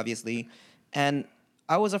stage, obviously, and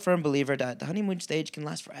I was a firm believer that the honeymoon stage can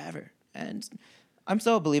last forever, and I'm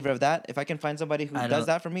still a believer of that. If I can find somebody who I does don't-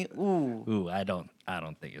 that for me, ooh, Ooh, I don't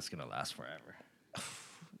think it's gonna last forever.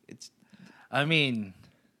 it's I mean,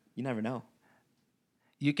 you never know.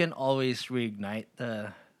 you can always reignite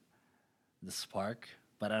the spark,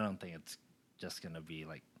 but I don't think it's just gonna be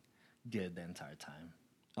like good the entire time.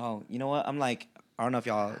 Oh, you know what? I'm like, I don't know if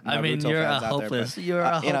y'all. I mean, Naruto you're a fans out there, but, hopeless. You're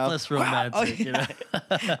a you know- hopeless romantic. Oh, You know?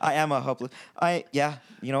 I am a hopeless. Yeah.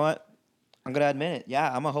 You know what? I'm gonna admit it.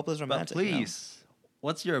 Yeah, I'm a hopeless But romantic. you know? please,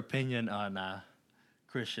 what's your opinion on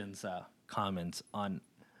Christian's comments on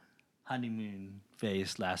honeymoon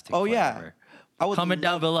phase lasting Oh, yeah. forever? I would Comment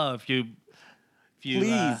down below if you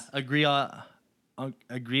Please. agree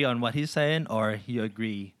on what he's saying, or you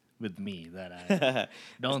agree with me that I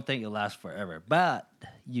don't think it'll last forever. But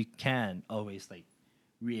you can always like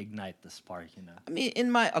reignite the spark, you know. I mean,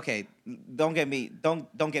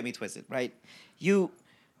 don't get me twisted, right?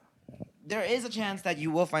 There is a chance that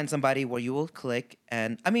you will find somebody where you will click,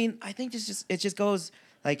 and I mean, I think it just goes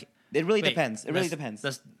like it really Wait, depends. It really let's-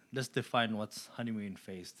 depends. Let's define what's honeymoon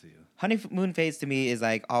phase to you. Honeymoon phase to me is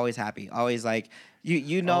like always happy, always like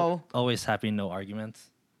you know. Always happy, no arguments.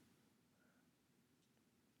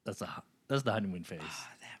 That's the honeymoon phase.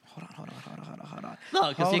 Hold on. No,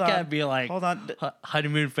 because Hold you on. can't be like Hold on.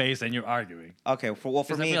 honeymoon phase and you're arguing. Okay, for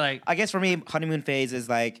 'Cause I me, feel like- I guess for me, honeymoon phase is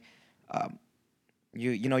like,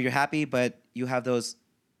 you know you're happy, but you have those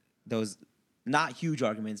not huge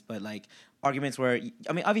arguments, but like arguments where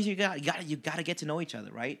I mean, obviously you gotta get to know each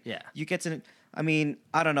other, right? Yeah. You get to. I mean,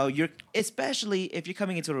 I don't know. Especially if you're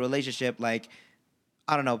coming into a relationship like.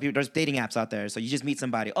 I don't know. There's dating apps out there, so you just meet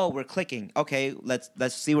somebody. Oh, we're clicking. Okay, let's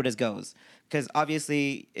see where this goes. Because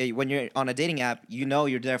obviously, when you're on a dating app, you know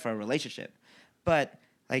you're there for a relationship. But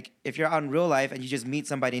like, if you're out in real life and you just meet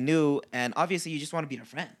somebody new, and obviously you just want to be their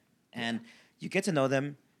friend, and you get to know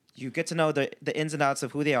them, you get to know the ins and outs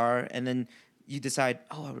of who they are, and then you decide,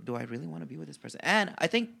 oh, do I really want to be with this person? And I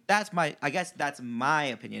think that's my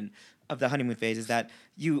opinion of the honeymoon phase is that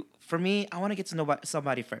for me, I want to get to know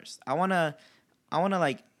somebody first. I want to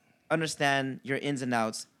like understand your ins and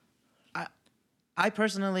outs. I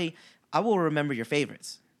personally, I will remember your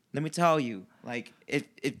favorites. Let me tell you, like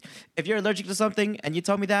if you're allergic to something and you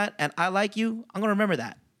tell me that and I like you, I'm gonna remember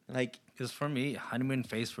that. Like, Because for me, honeymoon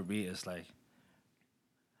phase for me is like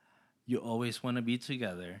you always want to be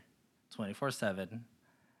together 24/7.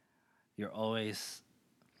 You're always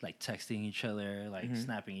like texting each other, like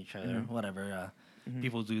snapping each other, whatever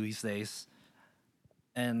people do these days.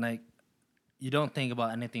 And like you don't think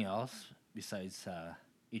about anything else besides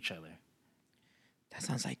each other. that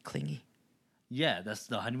sounds like clingy. Yeah, that's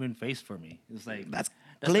the honeymoon phase for me. It's like That's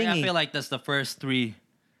that's like, I clingy. feel like that's the first three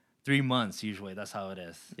months usually. That's how it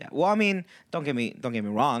is. Yeah. Well, I mean, don't get me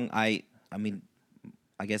wrong. I mean,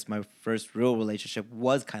 I guess my first real relationship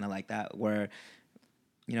was kind of like that, where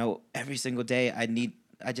every single day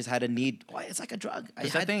I just had a need. Why, it's like a drug.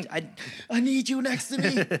 I need you next to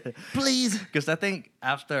me, please. Because I think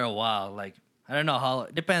after a while, like I don't know how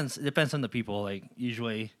it depends. It depends on the people. Like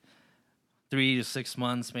usually 3 to 6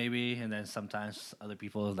 months maybe, and then sometimes other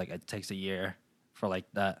people like it takes a year for like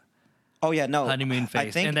that Oh yeah, no honeymoon I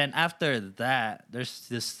phase. think And then after that, there's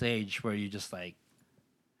this stage where you just like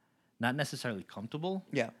not necessarily comfortable,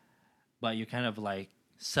 yeah. but you kind of like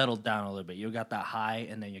settled down a little bit. You got that high,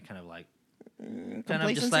 and then you're kind of like kind of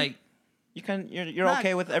Complacency? just like You're not-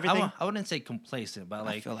 okay with everything. I wouldn't say complacent, but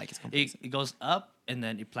like feel like it's it, complacent. it goes up and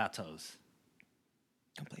then it plateaus.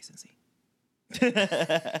 Complacency.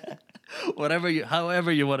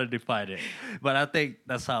 However you want to define it, but I think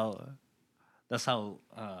that's how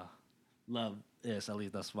love is. At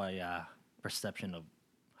least that's my perception of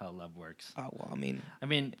how love works. Oh well, I mean,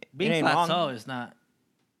 being ain't wrong. plateau is not.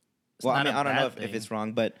 It's well, not I a don't know bad if thing. it's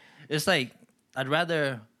wrong, but It's like I'd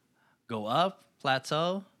rather go up,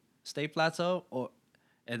 plateau, stay plateau,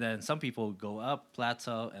 and then some people go up,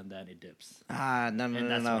 plateau, and then it dips. no, And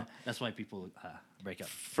no, no. that's why people break up.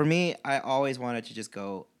 For me, I always wanted to just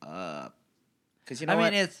go up, because I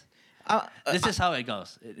mean, it's Uh, this is how it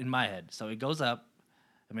goes in my head. So it goes up.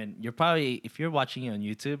 I mean, you're probably if you're watching it on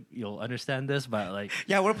YouTube, you'll understand this, but like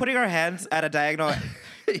yeah, we're putting our hands at a diagonal.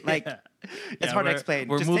 Like yeah. it's Yeah, hard to we're- explain.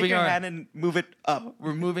 We're Just moving take your our hand and move it up.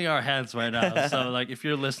 we're moving our hands right now. So like if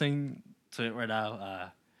you're listening to it right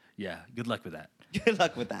now, yeah, good luck with that. Good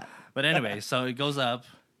luck with that. But anyway, so it goes up,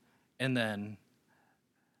 and then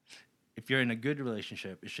if you're in a good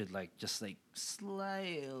relationship, it should like just like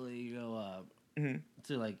slightly go up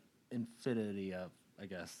to like infinity up, I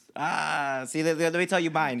guess. See, let me tell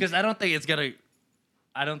you mine. Because I don't think it's gonna.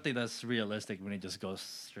 I don't think that's realistic when it just goes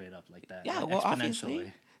straight up like that. Yeah, like, well, exponentially.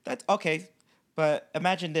 obviously. That's okay. But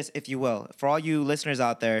imagine this, if you will. For all you listeners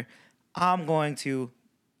out there, I'm going to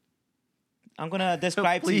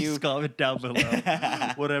describe to Please you. comment down below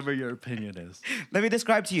whatever your opinion is. Let me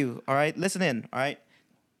describe to you, all right? Listen in, all right?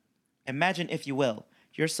 Imagine, if you will,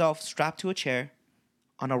 yourself strapped to a chair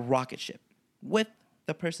on a rocket ship with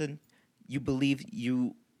the person you believe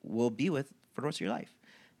you will be with for the rest of your life.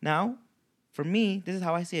 Now, for me, this is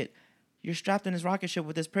how I see it. You're strapped in this rocket ship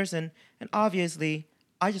with this person, and obviously,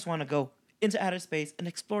 I just want to go into outer space and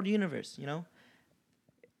explore the universe, you know?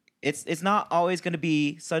 It's not always going to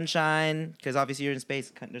be sunshine, because obviously you're in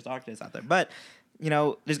space, there's darkness out there. But, there's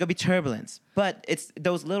going to be turbulence. But it's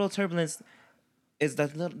those little turbulence is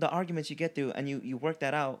the arguments you get through, and you work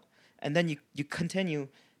that out, and then you continue,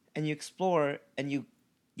 and you explore, and you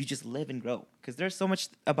just live and grow. Because there's so much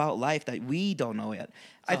about life that we don't know yet.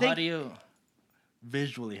 So how do you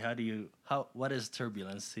visually? What is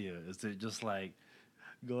turbulence to you? Is it just like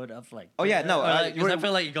going up like? Oh, yeah, no, because I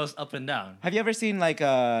feel like it goes up and down. Have you ever seen like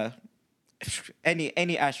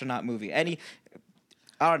any astronaut movie? I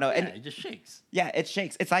don't know. Yeah, it just shakes. Yeah, it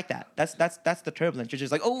shakes. It's like that. That's the turbulence. You're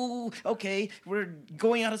just like, oh, okay, we're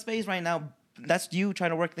going out of space right now. That's you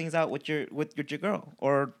trying to work things out with your girl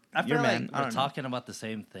or I feel your like man. I we're don't know. talking about the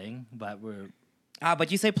same thing, but we're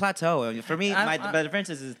But you say plateau. For me, my difference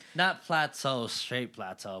is not plateau, straight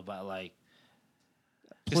plateau, but like.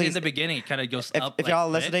 'Cause Please, in the beginning, it kind of goes if up. if like y'all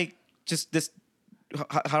quick. listening, just this.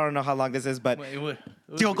 I don't know how long this is, but Well, it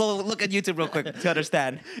would go look at YouTube real quick to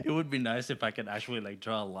understand. it would be nice if I could actually like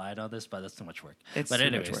draw a line on this, but that's too much work. It's but too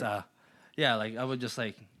much anyways, work. yeah, like I would just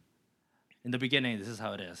like in the beginning, this is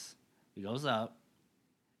how it is. It goes up,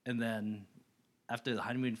 and then after the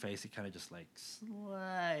honeymoon phase, it kind of just like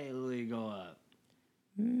slightly go up.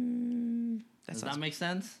 Does that make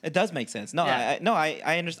sense? It does make sense. No, Yeah.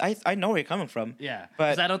 I understand. I know where you're coming from. Yeah,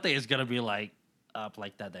 But- because I don't think it's gonna be like up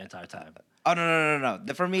like that the entire time. Oh no.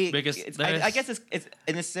 For me, Because I guess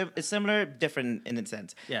it's similar, different in a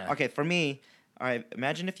sense. Yeah. Okay, for me, all right.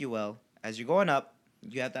 Imagine if you will, as you're going up,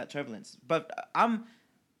 you have that turbulence. But I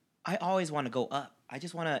always want to go up. I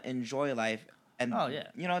just want to enjoy life, and Oh yeah.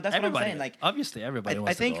 that's what I'm saying. Like obviously everybody I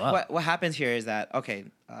wants think to go up. what happens here is that okay.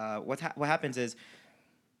 What happens is,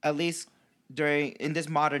 at least in this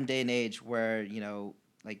modern day and age where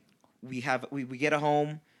like we get a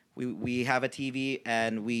home, we have a TV,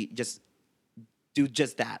 and we just do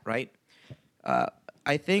just that, right?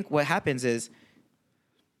 I think what happens is,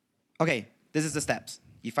 okay, this is the steps.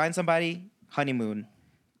 You find somebody, honeymoon.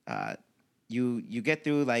 You get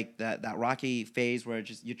through like that rocky phase where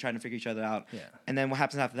just you're trying to figure each other out. Yeah. And then what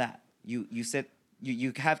happens after that? You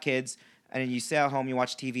have kids, and then you stay at home, you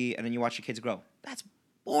watch TV, and then you watch your kids grow. That's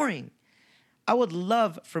boring. I would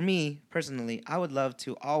love, for me personally, I would love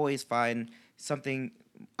to always find something.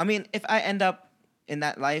 I mean, if I end up in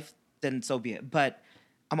that life, then so be it. But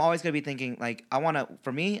I'm always gonna be thinking like I want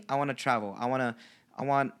to travel. I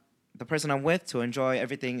want the person I'm with to enjoy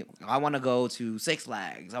everything. I want to go to Six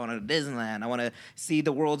Flags. I want to go to Disneyland. I want to see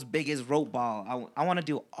the world's biggest rope ball. I want to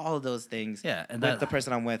do all of those things. Yeah, and with the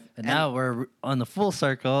person I'm with. And now we're on the full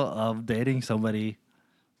circle of dating somebody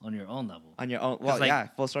on your own level. On your own. Well, like, yeah,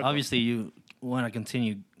 full circle. Obviously, you want to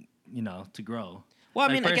continue, to grow. Well, I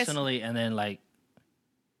like, mean, I guess personally, and then like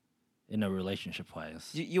in a relationship wise.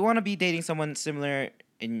 you want to be dating someone similar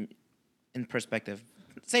in perspective.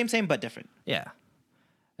 Same, but different. Yeah.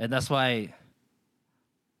 And that's why,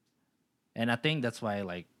 and I think that's why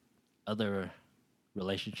like other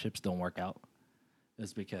relationships don't work out,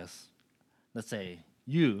 is because, let's say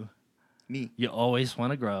you always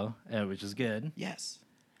want to grow, and which is good. Yes,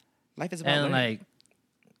 life is about And learning. like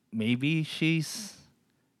maybe she's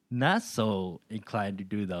not so inclined to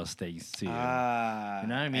do those things to you. You know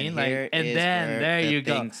what I mean? And then there you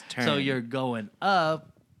go. So you're going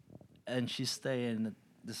up, and she's staying at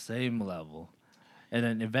the same level. And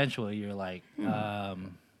then eventually you're like, I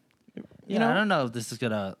don't know if this is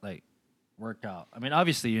gonna like work out. I mean,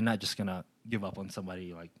 obviously you're not just gonna give up on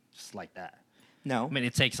somebody like just like that. No. I mean,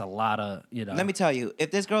 it takes a lot of, Let me tell you, if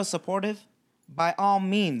this girl's supportive, by all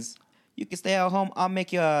means, you can stay at home. I'll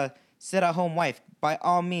make you a sit-at-home wife. By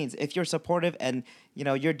all means, if you're supportive and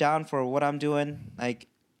you're down for what I'm doing, like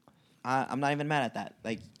I'm not even mad at that.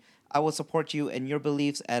 Like I will support you and your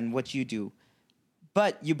beliefs and what you do.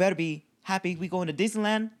 But you better be happy we going to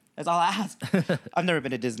Disneyland. That's all I ask. I've never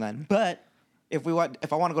been to Disneyland, but if I want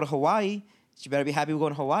to go to Hawaii, she better be happy we're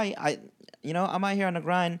going to Hawaii. I'm out here on the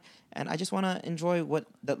grind, and I just want to enjoy what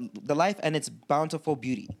the life and its bountiful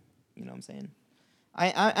beauty. You know what I'm saying?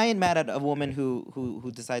 I ain't mad at a woman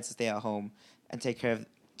who decides to stay at home and take care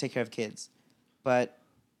of kids, but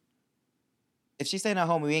if she's staying at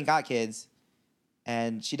home and we ain't got kids,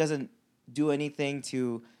 and she doesn't do anything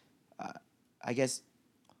to, I guess,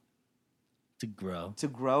 to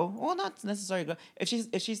grow. Well, not necessarily grow. If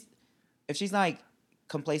she's like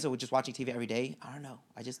complacent with just watching TV every day, I don't know.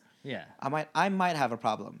 I might have a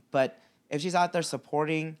problem. But if she's out there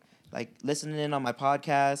supporting, like listening in on my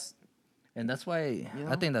podcast, and that's why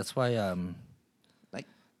I think that's why like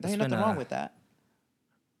there ain't nothing wrong with that.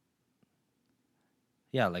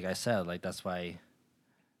 Yeah, like I said, like that's why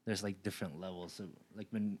there's like different levels. So like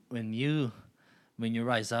when you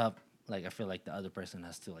rise up, like I feel like the other person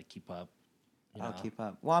has to like keep up. I'll keep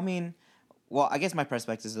up. Well, I mean, I guess my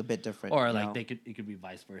perspective is a bit different. Or like it could be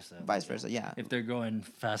vice versa. Vice versa, yeah. If they're going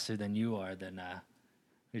faster than you are, then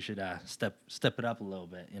we should step it up a little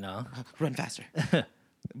bit, Run faster.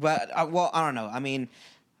 But I don't know. I mean,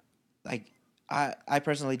 like I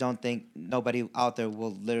personally don't think nobody out there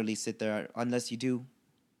will literally sit there unless you do.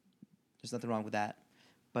 There's nothing wrong with that.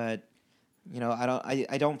 But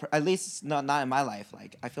I don't at least not in my life.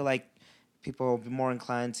 Like I feel like people will be more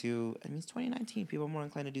inclined to. I mean, it's 2019. People are more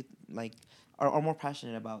inclined to do like are more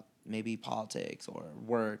passionate about maybe politics or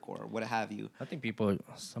work or what have you. I think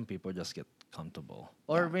some people just get comfortable,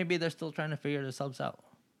 or maybe they're still trying to figure themselves out.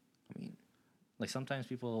 I mean, like sometimes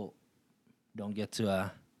people don't get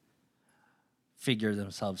to figure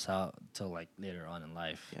themselves out till like later on in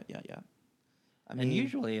life. Yeah. And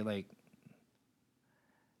usually, like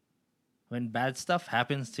when bad stuff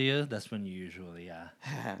happens to you, that's when you usually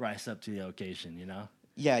rise up to the occasion.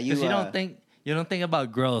 Yeah, because you don't think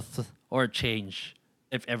about growth or change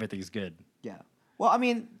if everything's good. Yeah. Well, I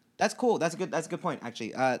mean, that's cool. That's a good point,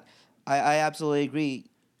 actually. I absolutely agree.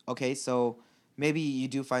 Okay, so maybe you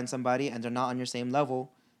do find somebody and they're not on your same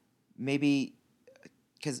level. Maybe,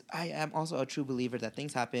 because I am also a true believer that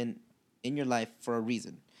things happen in your life for a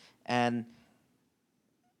reason. And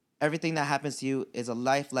everything that happens to you is a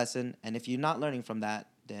life lesson. And if you're not learning from that,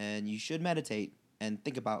 then you should meditate and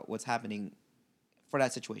think about what's happening for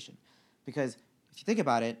that situation. Because if you think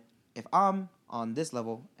about it, if I'm on this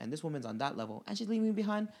level and this woman's on that level and she's leaving me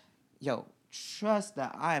behind, yo, trust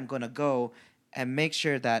that I am gonna go and make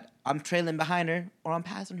sure that I'm trailing behind her or I'm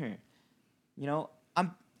passing her. You know,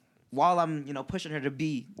 while I'm pushing her to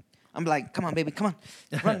be, I'm like, come on, baby, come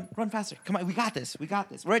on, run faster, come on, we got this,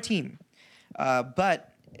 we're a team.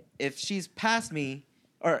 But if she's past me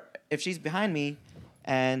or if she's behind me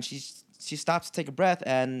and she stops to take a breath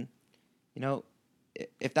and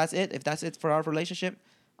if that's it for our relationship,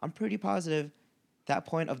 I'm pretty positive that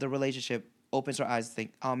point of the relationship opens her eyes to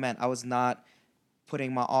think, oh man, I was not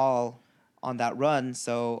putting my all on that run,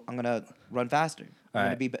 so I'm gonna run faster. I'm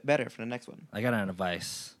gonna be better for the next one. I got an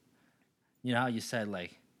advice. You know how you said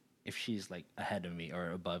like if she's like ahead of me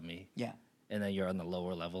or above me, Yeah. and then you're on the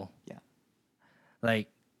lower level, Yeah. like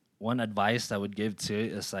one advice I would give to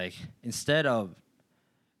is like instead of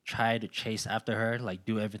try to chase after her, like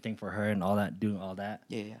do everything for her and all that, doing all that.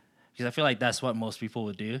 Yeah. Because I feel like that's what most people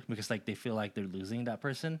would do because like they feel like they're losing that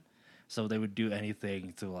person, so they would do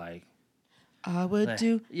anything to like. I would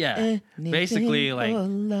do anything basically like for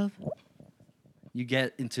love, you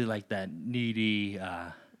get into like that needy.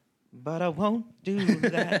 but I won't do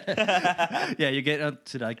that. Yeah, you get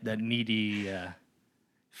into like that needy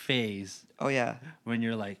phase. Oh yeah. When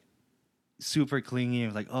you're like super clingy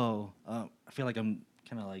and like, I feel like I'm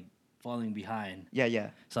kind of like falling behind. Yeah.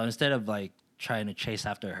 So instead of like trying to chase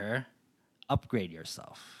after her, upgrade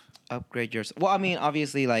yourself. Upgrade yourself. Well, I mean,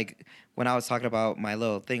 obviously, like when I was talking about my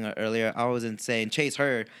little thing earlier, I wasn't saying chase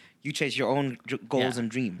her. You chase your own goals and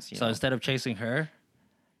dreams. So instead of chasing her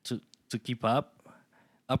to keep up,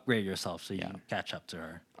 upgrade yourself so you can catch up to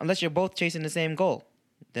her. Unless you're both chasing the same goal,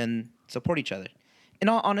 then support each other. In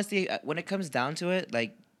all honesty, when it comes down to it,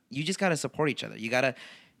 like you just gotta support each other. You gotta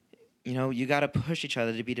push each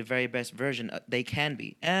other to be the very best version they can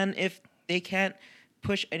be. And if they can't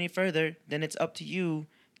push any further, then it's up to you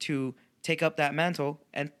to take up that mantle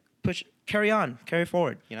and carry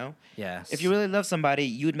forward, Yeah. If you really love somebody,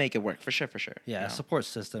 you'd make it work, for sure. Yeah, support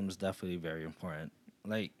system is definitely very important.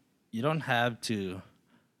 Like, you don't have to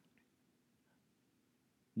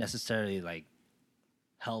necessarily, like,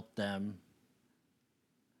 help them.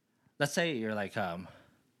 Let's say you're, like,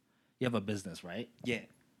 you have a business, right? Yeah.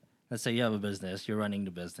 Let's say you have a business, you're running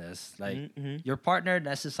the business. Like, Mm-hmm. your partner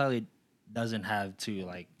necessarily doesn't have to,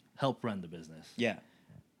 like, help run the business. Yeah.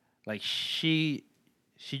 Like, she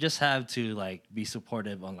just have to like be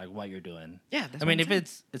supportive on like what you're doing. Yeah, that's I mean, what I'm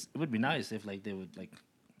if it would be nice if like they would like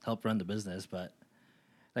help run the business, but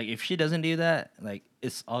like if she doesn't do that, like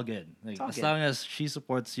it's all good. Like all as good. long as she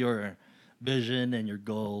supports your vision and your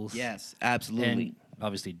goals. Yes, absolutely. And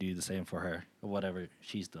obviously do the same for her or whatever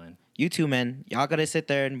she's doing. You two men, y'all gotta sit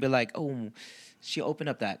there and be like, oh, she opened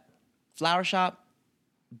up that flower shop.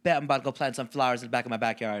 Bet I'm about to go plant some flowers in the back of my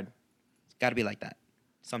backyard. It's gotta be like that.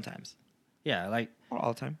 Sometimes. Yeah, like Or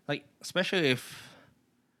all the time. like especially if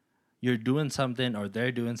you're doing something or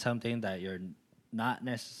they're doing something that you're not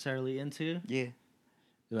necessarily into. Yeah.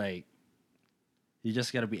 Like you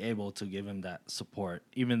just got to be able to give him that support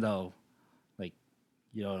even though like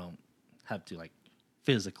you don't have to like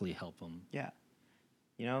physically help him. Yeah.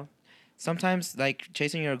 Sometimes like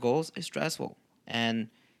chasing your goals is stressful, and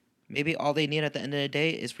maybe all they need at the end of the day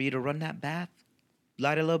is for you to run that bath,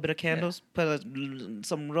 light a little bit of candles, put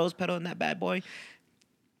some rose petal in that bad boy,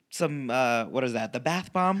 some what is that, the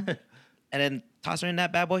bath bomb, and then toss her in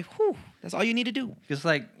that bad boy. Whew, that's all you need to do. Because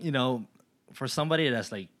like for somebody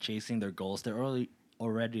that's like chasing their goals, they're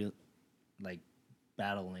already like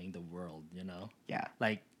battling the world. Yeah.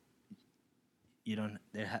 Like they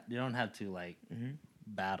don't have to like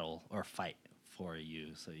battle or fight for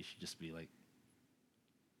you, so you should just be like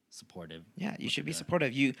supportive. Yeah, you should be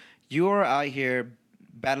supportive. You're out here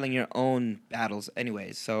battling your own battles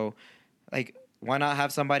anyways. So like why not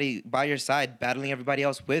have somebody by your side battling everybody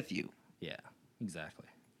else with you? Yeah, exactly.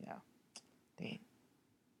 Yeah. Dang.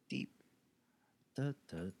 Deep. Da,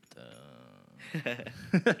 da, da.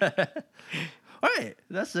 All right,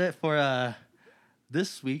 that's it for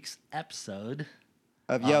this week's episode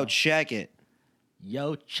Of Yo Check It.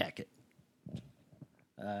 Yo Check It.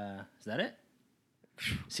 Is that it?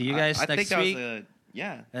 See you guys I next think that week. was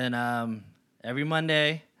yeah. And every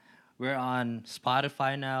Monday, we're on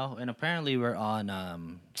Spotify now, and apparently we're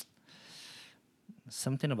on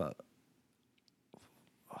something about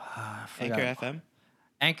I forgot. Anchor FM.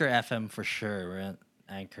 Anchor FM for sure. We're at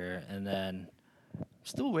Anchor, and then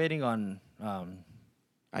still waiting on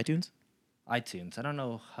iTunes. iTunes. I don't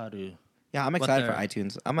know how to. Yeah, I'm what excited for their-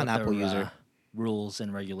 iTunes. I'm an what Apple their, user. Rules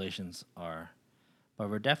and regulations are, but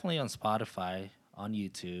we're definitely on Spotify. on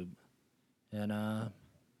YouTube. And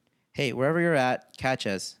Hey, wherever you're at, catch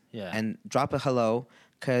us. Yeah. And drop a hello,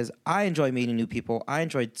 because I enjoy meeting new people. I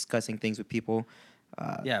enjoy discussing things with people.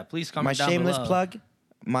 yeah, please My comment down shameless below. plug,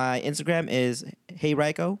 my Instagram is Hey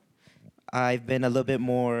Ryko. I've been a little bit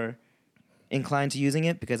more inclined to using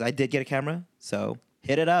it because I did get a camera. So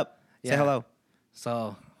hit it up. Say Yeah. hello.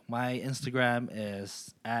 So my Instagram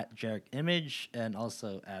is at Jarek Image and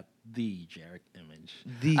also at the Jarek Image.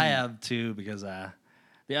 The. I have two because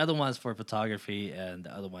the other one's for photography and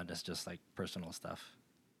the other one is just like personal stuff.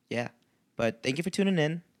 Yeah. But thank you for tuning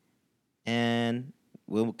in. And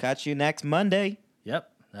we'll catch you next Monday.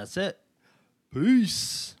 Yep, that's it.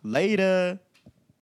 Peace. Later.